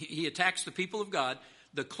on. He attacks the people of God.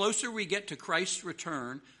 The closer we get to Christ's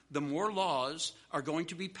return, the more laws are going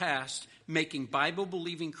to be passed, making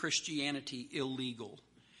Bible-believing Christianity illegal.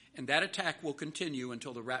 And that attack will continue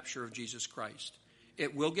until the rapture of Jesus Christ.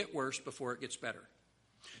 It will get worse before it gets better.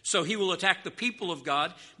 So he will attack the people of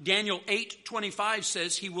God. Daniel 8:25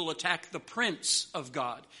 says he will attack the prince of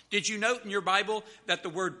God. Did you note in your Bible that the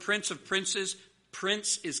word prince of princes,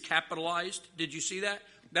 prince is capitalized? Did you see that?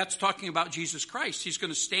 That's talking about Jesus Christ. He's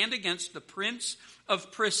going to stand against the prince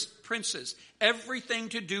of princes. Everything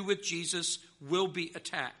to do with Jesus will be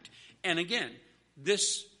attacked. And again,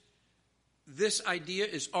 this idea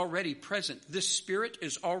is already present. This spirit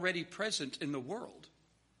is already present in the world.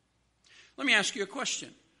 Let me ask you a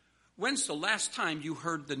question. When's the last time you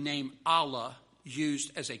heard the name Allah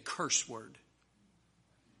used as a curse word?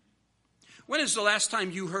 When is the last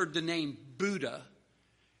time you heard the name Buddha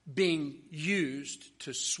being used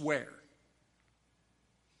to swear?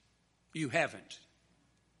 You haven't.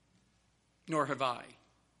 Nor have I.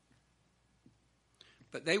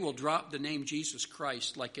 But they will drop the name Jesus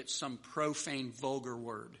Christ like it's some profane, vulgar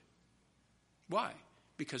word. Why?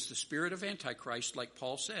 Because the spirit of Antichrist, like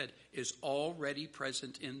Paul said, is already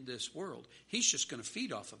present in this world. He's just going to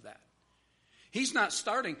feed off of that. He's not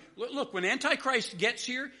starting. Look, when Antichrist gets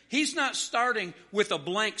here, he's not starting with a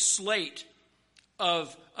blank slate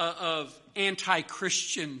of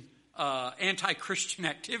anti-Christian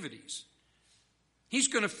activities. He's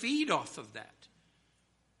going to feed off of that.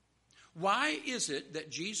 Why is it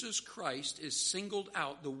that Jesus Christ is singled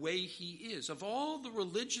out the way he is? Of all the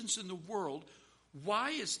religions in the world,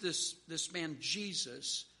 why is this man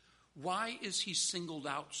Jesus, why is he singled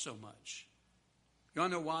out so much? You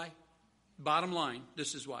want to know why? Bottom line,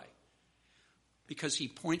 this is why. Because he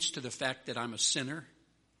points to the fact that I'm a sinner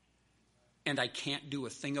and I can't do a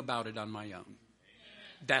thing about it on my own.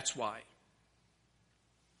 That's why.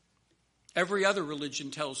 Every other religion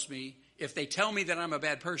tells me, if they tell me that I'm a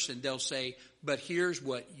bad person, they'll say, but here's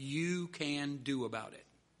what you can do about it.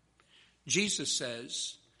 Jesus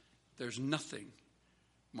says, there's nothing,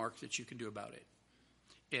 Mark, that you can do about it.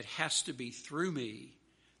 It has to be through me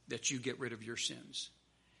that you get rid of your sins.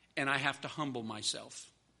 And I have to humble myself.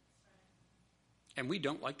 And we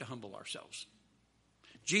don't like to humble ourselves.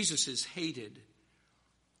 Jesus is hated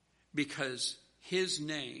because his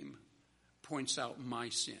name points out my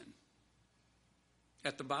sin.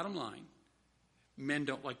 At the bottom line, men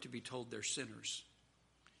don't like to be told they're sinners.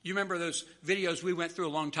 You remember those videos we went through a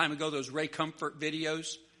long time ago, those Ray Comfort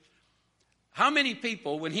videos? How many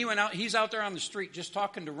people, when he went out, he's out there on the street just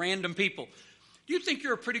talking to random people. Do you think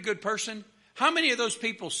you're a pretty good person? How many of those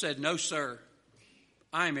people said, no, sir,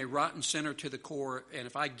 I am a rotten sinner to the core, and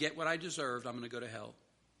if I get what I deserved, I'm going to go to hell?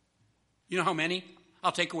 You know how many?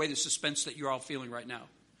 I'll take away the suspense that you're all feeling right now.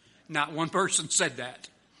 Not one person said that.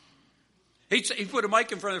 He put a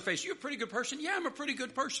mic in front of their face. You're a pretty good person? Yeah, I'm a pretty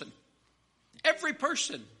good person. Every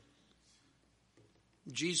person.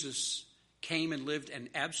 Jesus came and lived an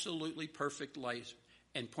absolutely perfect life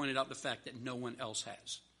and pointed out the fact that no one else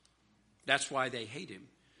has. That's why they hate him.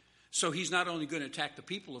 So he's not only going to attack the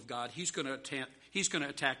people of God, he's going to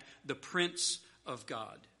attack the Prince of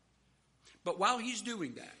God. But while he's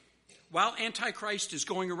doing that, while Antichrist is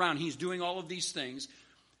going around, he's doing all of these things,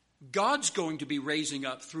 God's going to be raising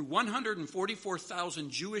up through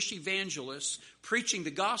 144,000 Jewish evangelists preaching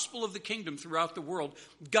the gospel of the kingdom throughout the world.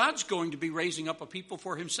 God's going to be raising up a people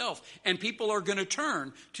for himself. And people are going to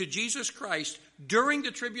turn to Jesus Christ during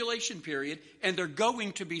the tribulation period, and they're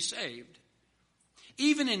going to be saved.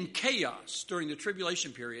 Even in chaos during the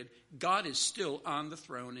tribulation period, God is still on the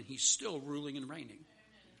throne and he's still ruling and reigning.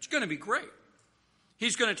 It's going to be great.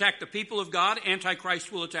 He's going to attack the people of God.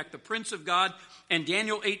 Antichrist will attack the Prince of God. And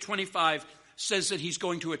Daniel 8:25 says that he's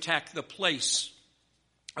going to attack the place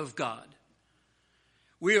of God.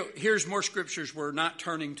 Here's more scriptures we're not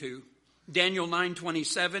turning to. Daniel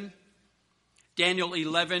 9:27, Daniel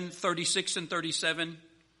 11:36 and 37,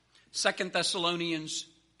 2 Thessalonians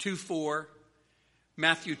 2:4,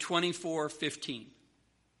 Matthew 24:15.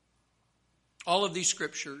 All of these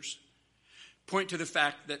scriptures point to the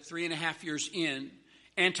fact that 3.5 years in,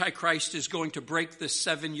 Antichrist is going to break the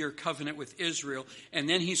 7-year covenant with Israel, and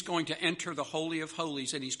then he's going to enter the Holy of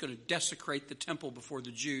Holies, and he's going to desecrate the temple before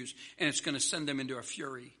the Jews, and it's going to send them into a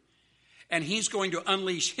fury. And he's going to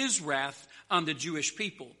unleash his wrath on the Jewish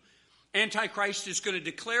people. Antichrist is going to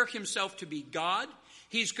declare himself to be God.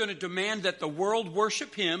 He's going to demand that the world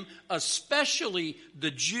worship him, especially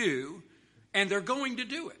the Jew, and they're going to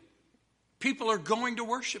do it. People are going to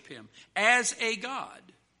worship him as a God.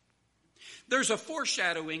 There's a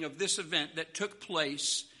foreshadowing of this event that took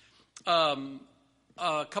place a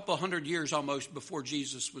couple hundred years almost before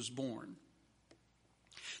Jesus was born.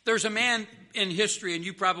 There's a man in history, and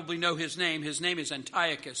you probably know his name. His name is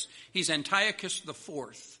Antiochus. He's Antiochus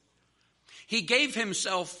IV. He gave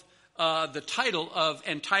himself the title of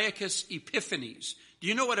Antiochus Epiphanes. Do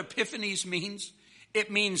you know what Epiphanes means?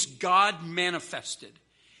 It means God manifested.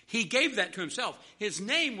 He gave that to himself. His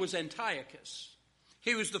name was Antiochus.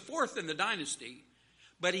 He was the fourth in the dynasty,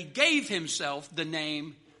 but he gave himself the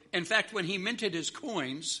name. In fact, when he minted his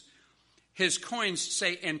coins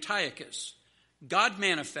say Antiochus, God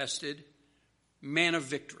manifested, man of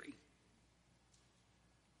victory.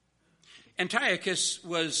 Antiochus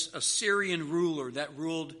was a Syrian ruler that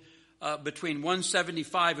ruled between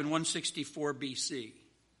 175 and 164 BC.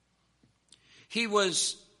 He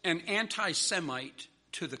was an anti-Semite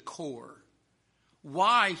to the core.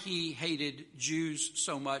 Why he hated Jews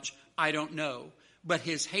so much, I don't know. But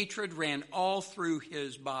his hatred ran all through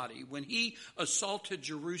his body. When he assaulted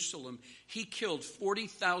Jerusalem, he killed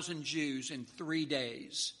 40,000 Jews in 3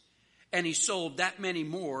 days. And he sold that many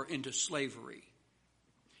more into slavery.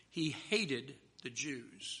 He hated the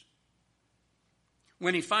Jews.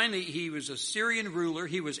 When he was a Syrian ruler,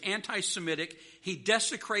 he was anti-Semitic. He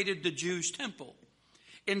desecrated the Jews' temple.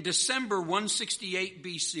 In December 168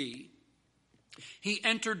 BC, he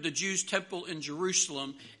entered the Jews' temple in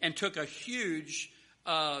Jerusalem and took a huge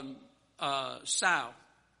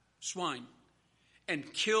swine,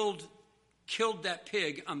 and killed that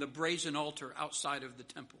pig on the brazen altar outside of the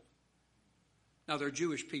temple. Now, they're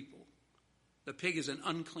Jewish people. The pig is an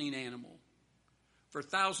unclean animal. For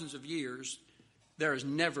thousands of years, there has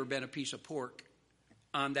never been a piece of pork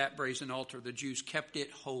on that brazen altar. The Jews kept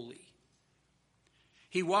it holy.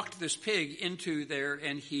 He walked this pig into there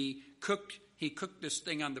and he cooked this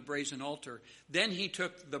thing on the brazen altar. Then he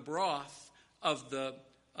took the broth of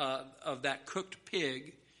that cooked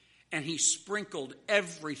pig and he sprinkled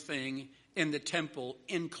everything in the temple,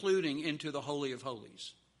 including into the Holy of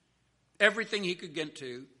Holies. Everything he could get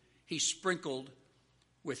to, he sprinkled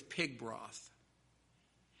with pig broth.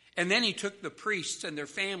 And then he took the priests and their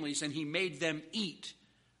families and he made them eat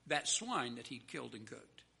that swine that he'd killed and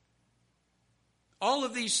cooked. All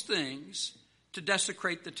of these things to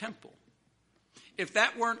desecrate the temple. If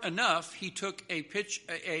that weren't enough, he took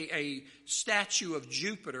a statue of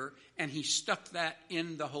Jupiter and he stuck that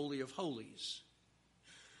in the Holy of Holies.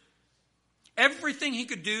 Everything he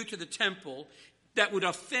could do to the temple that would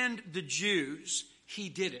offend the Jews, he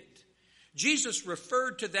did it. Jesus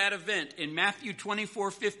referred to that event in Matthew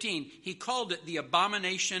 24:15. He called it the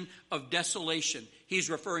abomination of desolation. He's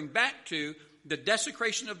referring back to the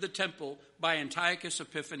desecration of the temple by Antiochus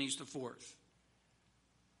Epiphanes IV.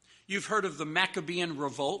 You've heard of the Maccabean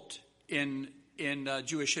revolt in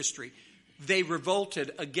Jewish history. They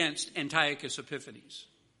revolted against Antiochus Epiphanes.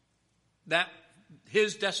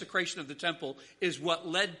 His desecration of the temple is what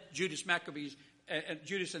led Judas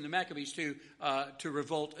and the Maccabees to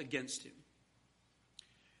revolt against him.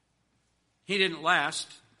 He didn't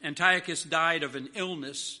last. Antiochus died of an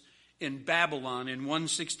illness in Babylon in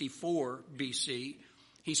 164 BC.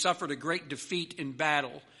 He suffered a great defeat in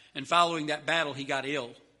battle, and following that battle he got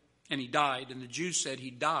ill and he died. And the Jews said he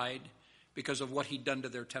died because of what he'd done to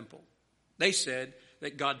their temple. They said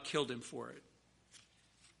that God killed him for it.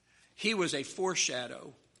 He was a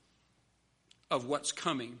foreshadow of what's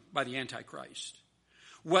coming by the Antichrist.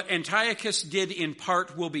 What Antiochus did in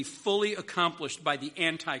part will be fully accomplished by the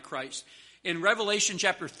Antichrist. In Revelation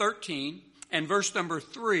chapter 13 and verse number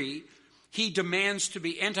 3,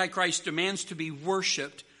 Antichrist demands to be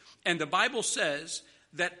worshipped. And the Bible says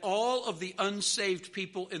that all of the unsaved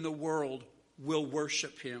people in the world will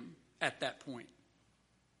worship him at that point.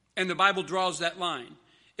 And the Bible draws that line.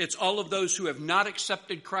 It's all of those who have not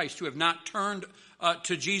accepted Christ, who have not turned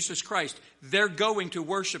to Jesus Christ. They're going to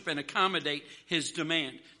worship and accommodate his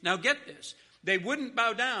demand. Now get this. They wouldn't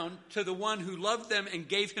bow down to the one who loved them and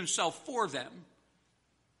gave himself for them.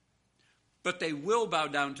 But they will bow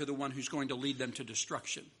down to the one who's going to lead them to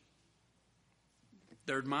destruction.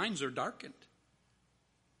 Their minds are darkened.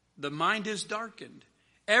 The mind is darkened.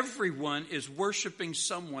 Everyone is worshiping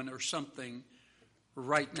someone or something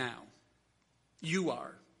right now. You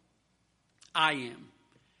are. I am.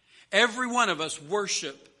 Every one of us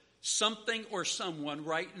worship something or someone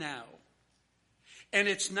right now. And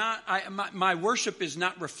it's not, my worship is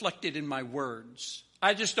not reflected in my words.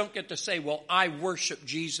 I just don't get to say, well, I worship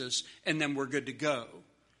Jesus, and then we're good to go.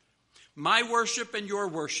 My worship and your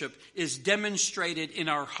worship is demonstrated in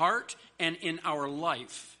our heart and in our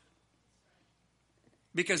life.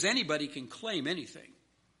 Because anybody can claim anything.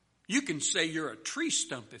 You can say you're a tree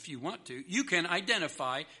stump if you want to. You can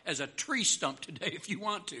identify as a tree stump today if you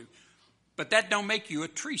want to. But that don't make you a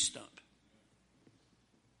tree stump.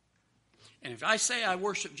 And if I say I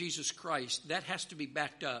worship Jesus Christ, that has to be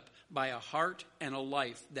backed up by a heart and a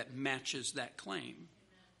life that matches that claim.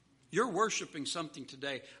 You're worshiping something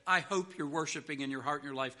today. I hope you're worshiping in your heart and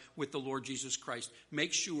your life with the Lord Jesus Christ.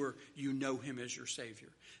 Make sure you know him as your Savior.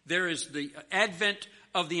 There is the advent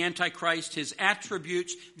of the Antichrist, his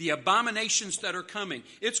attributes, the abominations that are coming.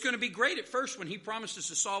 It's going to be great at first when he promises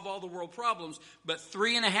to solve all the world problems, but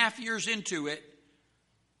 3.5 years into it,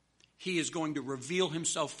 he is going to reveal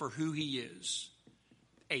himself for who he is.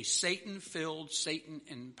 A Satan-filled,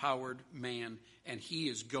 Satan-empowered man. And he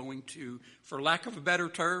is going to, for lack of a better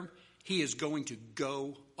term, he is going to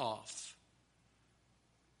go off.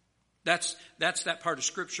 That's that part of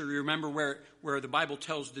Scripture, you remember, where the Bible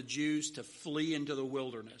tells the Jews to flee into the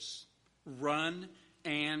wilderness. Run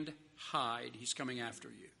and hide. He's coming after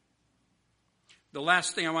you. The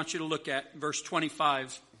last thing I want you to look at, verse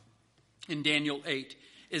 25 in Daniel 8,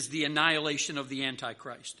 is the annihilation of the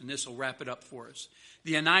Antichrist. And this will wrap it up for us.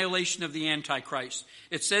 The annihilation of the Antichrist.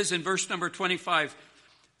 It says in verse number 25,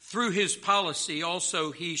 through his policy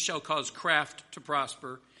also he shall cause craft to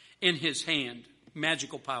prosper in his hand,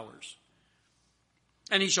 magical powers.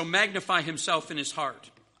 And he shall magnify himself in his heart.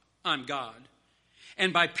 I'm God.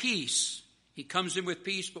 And by peace, he comes in with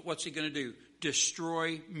peace, but what's he going to do?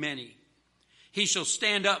 Destroy many. He shall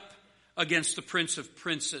stand up against the prince of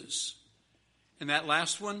princes. And that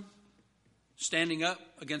last one, standing up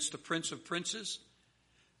against the prince of princes,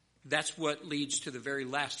 that's what leads to the very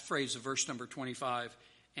last phrase of verse number 25.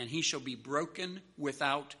 And he shall be broken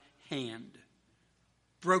without hand.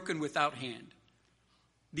 Broken without hand.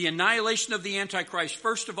 The annihilation of the Antichrist,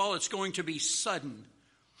 first of all, it's going to be sudden.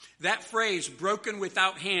 That phrase, broken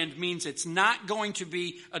without hand, means it's not going to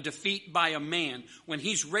be a defeat by a man. When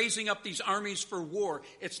he's raising up these armies for war,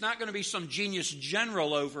 it's not going to be some genius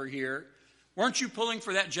general over here. Weren't you pulling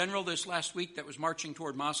for that general this last week that was marching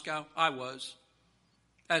toward Moscow? I was.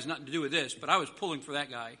 That has nothing to do with this, but I was pulling for that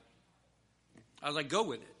guy. I was like, go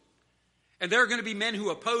with it. And there are going to be men who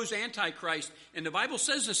oppose Antichrist. And the Bible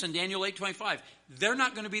says this in Daniel 8:25. They're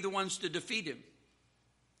not going to be the ones to defeat him.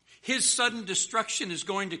 His sudden destruction is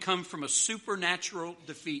going to come from a supernatural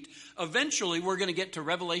defeat. Eventually, we're going to get to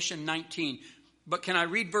Revelation 19. But can I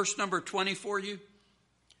read verse number 20 for you?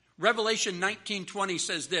 Revelation 19:20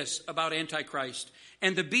 says this about Antichrist.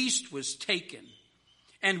 And the beast was taken,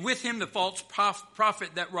 and with him the false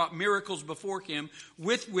prophet that wrought miracles before him,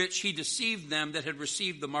 with which he deceived them that had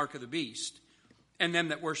received the mark of the beast, and them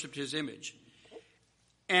that worshipped his image.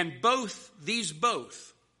 And these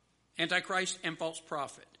both, Antichrist and false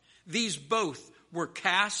prophet, these both were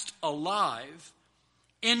cast alive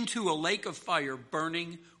into a lake of fire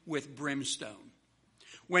burning with brimstone.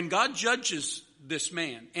 When God judges this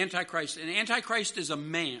man, Antichrist, and Antichrist is a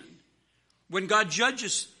man, when God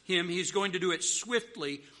judges him, he's going to do it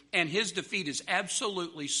swiftly, and his defeat is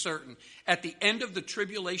absolutely certain. At the end of the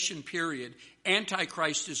tribulation period,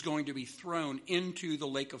 Antichrist is going to be thrown into the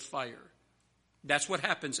lake of fire. That's what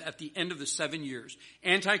happens at the end of the 7 years.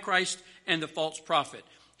 Antichrist and the false prophet.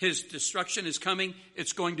 His destruction is coming.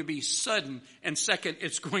 It's going to be sudden. And second,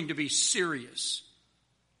 it's going to be serious.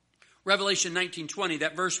 Revelation 19:20,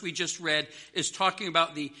 that verse we just read, is talking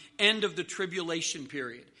about the end of the tribulation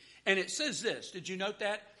period. And it says this. Did you note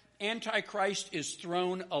that? Antichrist is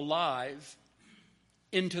thrown alive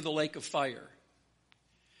into the lake of fire.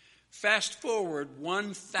 Fast forward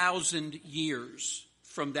 1,000 years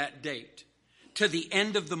from that date to the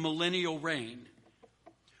end of the millennial reign.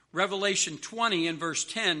 Revelation 20 and verse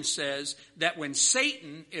 10 says that when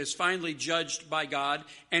Satan is finally judged by God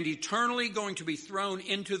and eternally going to be thrown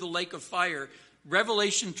into the lake of fire,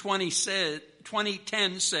 Revelation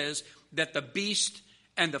 20:10 says that the beast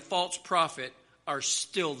and the false prophet are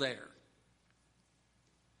still there.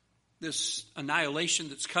 This annihilation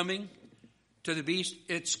that's coming to the beast,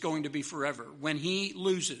 it's going to be forever. When he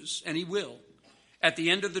loses, and he will, at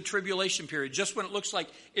the end of the tribulation period, just when it looks like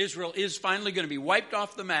Israel is finally going to be wiped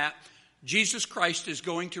off the map, Jesus Christ is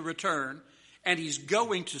going to return, and he's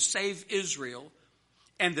going to save Israel.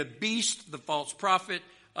 And the beast, the false prophet,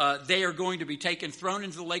 they are going to be taken, thrown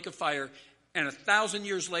into the lake of fire. And 1,000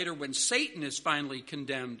 years later, when Satan is finally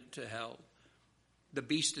condemned to hell, the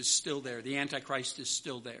beast is still there. The Antichrist is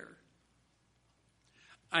still there.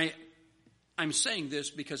 I'm saying this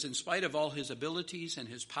because in spite of all his abilities and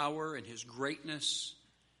his power and his greatness,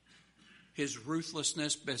 his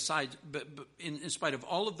ruthlessness, in spite of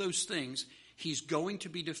all of those things, he's going to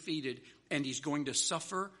be defeated and he's going to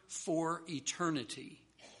suffer for eternity.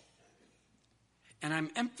 And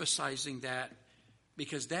I'm emphasizing that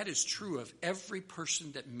because that is true of every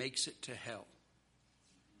person that makes it to hell.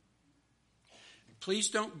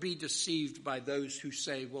 Please don't be deceived by those who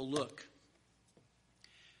say, well, look,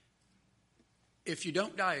 if you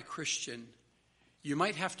don't die a Christian, you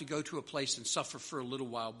might have to go to a place and suffer for a little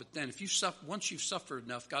while, but then if you once you've suffered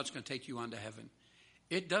enough, God's going to take you on to heaven.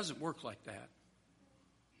 It doesn't work like that.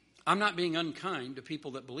 I'm not being unkind to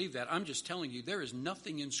people that believe that. I'm just telling you there is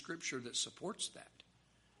nothing in Scripture that supports that.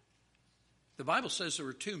 The Bible says there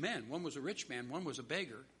were two men. One was a rich man, one was a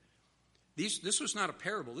beggar. This was not a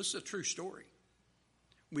parable. This is a true story.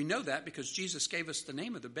 We know that because Jesus gave us the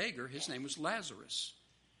name of the beggar. His name was Lazarus.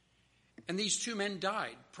 And these two men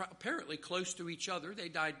died, apparently close to each other. They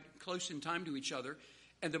died close in time to each other.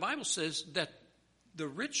 And the Bible says that the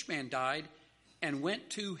rich man died and went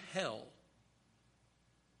to hell.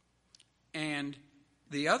 And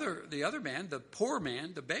the other man, the poor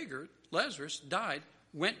man, the beggar, Lazarus, died,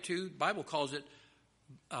 went to, the Bible calls it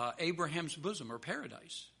Abraham's bosom or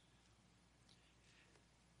paradise.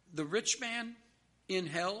 The rich man in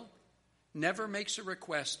hell never makes a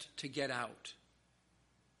request to get out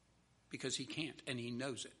because he can't, and he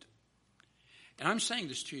knows it. And I'm saying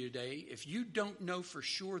this to you today, if you don't know for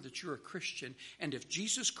sure that you're a Christian, and if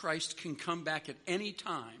Jesus Christ can come back at any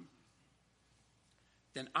time,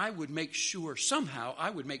 then I would make sure, somehow, I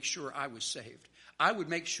would make sure I was saved. I would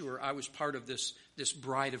make sure I was part of this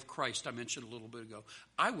bride of Christ I mentioned a little bit ago.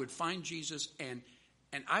 I would find Jesus and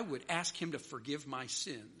I would ask him to forgive my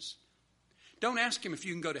sins. Don't ask him if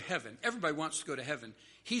you can go to heaven. Everybody wants to go to heaven.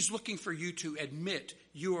 He's looking for you to admit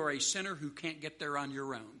you are a sinner who can't get there on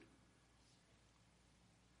your own.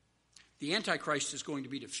 The Antichrist is going to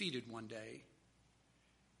be defeated one day.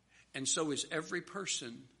 And so is every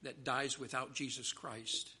person that dies without Jesus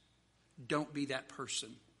Christ. Don't be that person.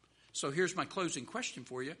 So here's my closing question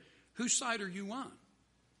for you. Whose side are you on?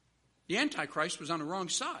 The Antichrist was on the wrong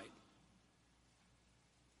side.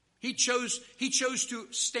 He chose to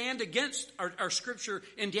stand against, our scripture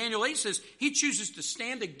in Daniel 8 says, he chooses to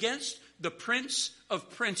stand against the Prince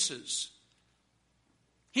of Princes.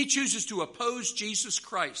 He chooses to oppose Jesus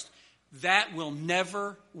Christ. That will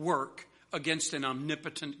never work against an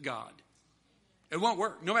omnipotent God. It won't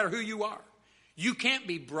work, no matter who you are. You can't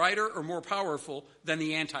be brighter or more powerful than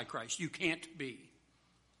the Antichrist. You can't be.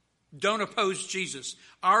 Don't oppose Jesus.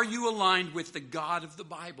 Are you aligned with the God of the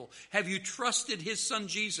Bible? Have you trusted his son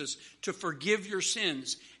Jesus to forgive your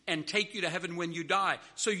sins and take you to heaven when you die?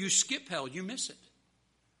 So you skip hell, you miss it.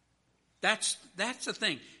 That's the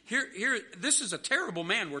thing. Here, this is a terrible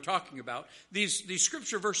man we're talking about. These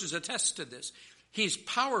scripture verses attest to this. He's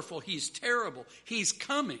powerful. He's terrible. He's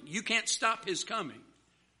coming. You can't stop his coming.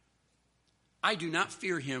 I do not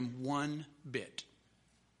fear him one bit.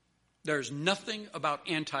 There's nothing about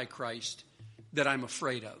Antichrist that I'm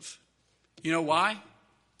afraid of. You know why?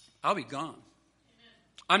 I'll be gone.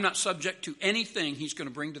 I'm not subject to anything he's going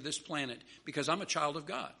to bring to this planet because I'm a child of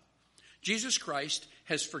God. Jesus Christ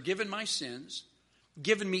has forgiven my sins,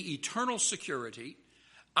 given me eternal security.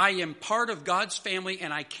 I am part of God's family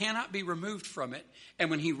and I cannot be removed from it. And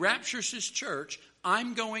when he raptures his church,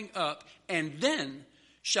 I'm going up, and then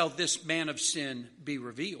shall this man of sin be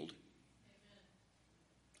revealed.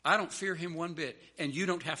 I don't fear him one bit, and you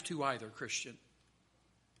don't have to either, Christian.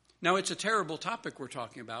 Now, it's a terrible topic we're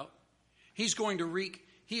talking about. He is going to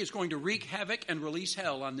wreak havoc and release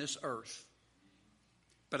hell on this earth.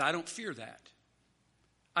 But I don't fear that.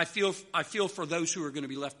 I feel for those who are going to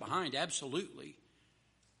be left behind, absolutely.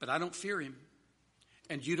 But I don't fear him,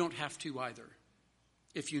 and you don't have to either.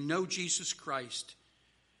 If you know Jesus Christ.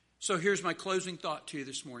 So here's my closing thought to you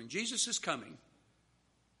this morning. Jesus is coming.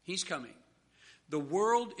 He's coming. The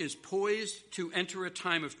world is poised to enter a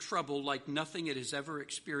time of trouble like nothing it has ever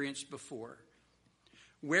experienced before.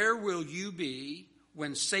 Where will you be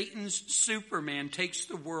when Satan's Superman takes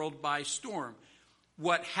the world by storm?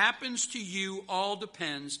 What happens to you all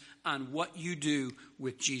depends on what you do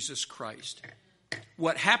with Jesus Christ.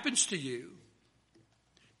 What happens to you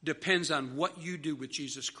depends on what you do with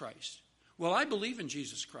Jesus Christ. Well, I believe in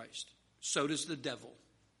Jesus Christ. So does the devil.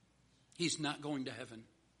 He's not going to heaven.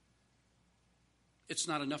 It's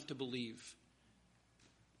not enough to believe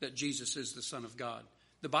that Jesus is the Son of God.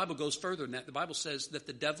 The Bible goes further than that. The Bible says that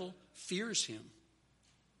the devil fears him.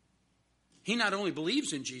 He not only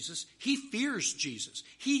believes in Jesus, he fears Jesus.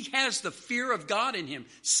 He has the fear of God in him.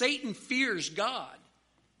 Satan fears God.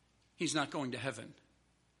 He's not going to heaven.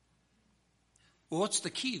 Well, what's the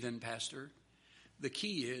key then, Pastor? The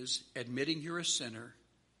key is admitting you're a sinner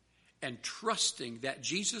and trusting that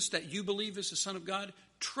Jesus that you believe is the Son of God,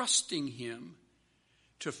 trusting him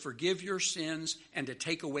to forgive your sins and to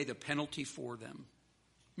take away the penalty for them.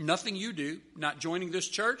 Nothing you do, not joining this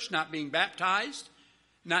church, not being baptized,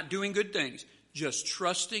 not doing good things, just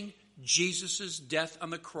trusting Jesus' death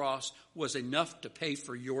on the cross was enough to pay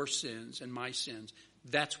for your sins and my sins.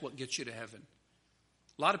 That's what gets you to heaven.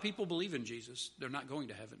 A lot of people believe in Jesus. They're not going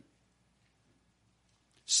to heaven.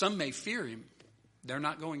 Some may fear him. They're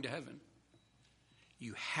not going to heaven.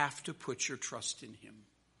 You have to put your trust in him.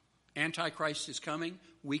 Antichrist is coming.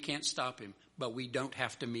 We can't stop him, but we don't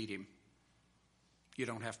have to meet him. You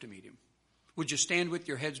don't have to meet him. Would you stand with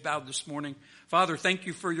your heads bowed this morning? Father, thank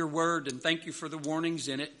you for your word and thank you for the warnings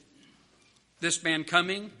in it. This man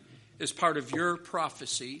coming is part of your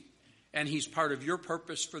prophecy and he's part of your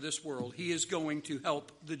purpose for this world. He is going to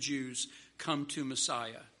help the Jews come to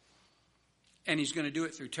Messiah. And he's going to do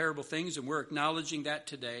it through terrible things, and we're acknowledging that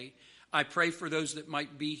today. I pray for those that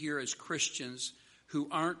might be here as Christians who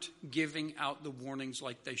aren't giving out the warnings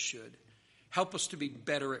like they should. Help us to be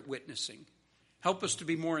better at witnessing. Help us to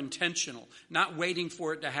be more intentional, not waiting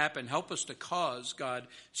for it to happen. Help us to cause, God,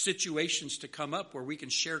 situations to come up where we can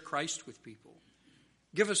share Christ with people.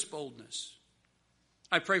 Give us boldness.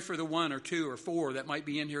 I pray for the 1 or 2 or 4 that might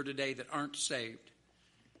be in here today that aren't saved.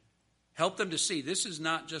 Help them to see this is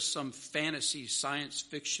not just some fantasy science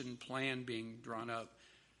fiction plan being drawn up.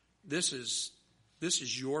 This is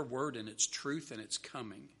your word and it's truth and it's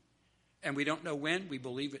coming. And we don't know when, we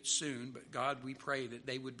believe it soon, but God, we pray that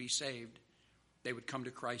they would be saved. They would come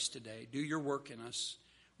to Christ today. Do your work in us.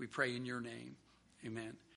 We pray in your name. Amen.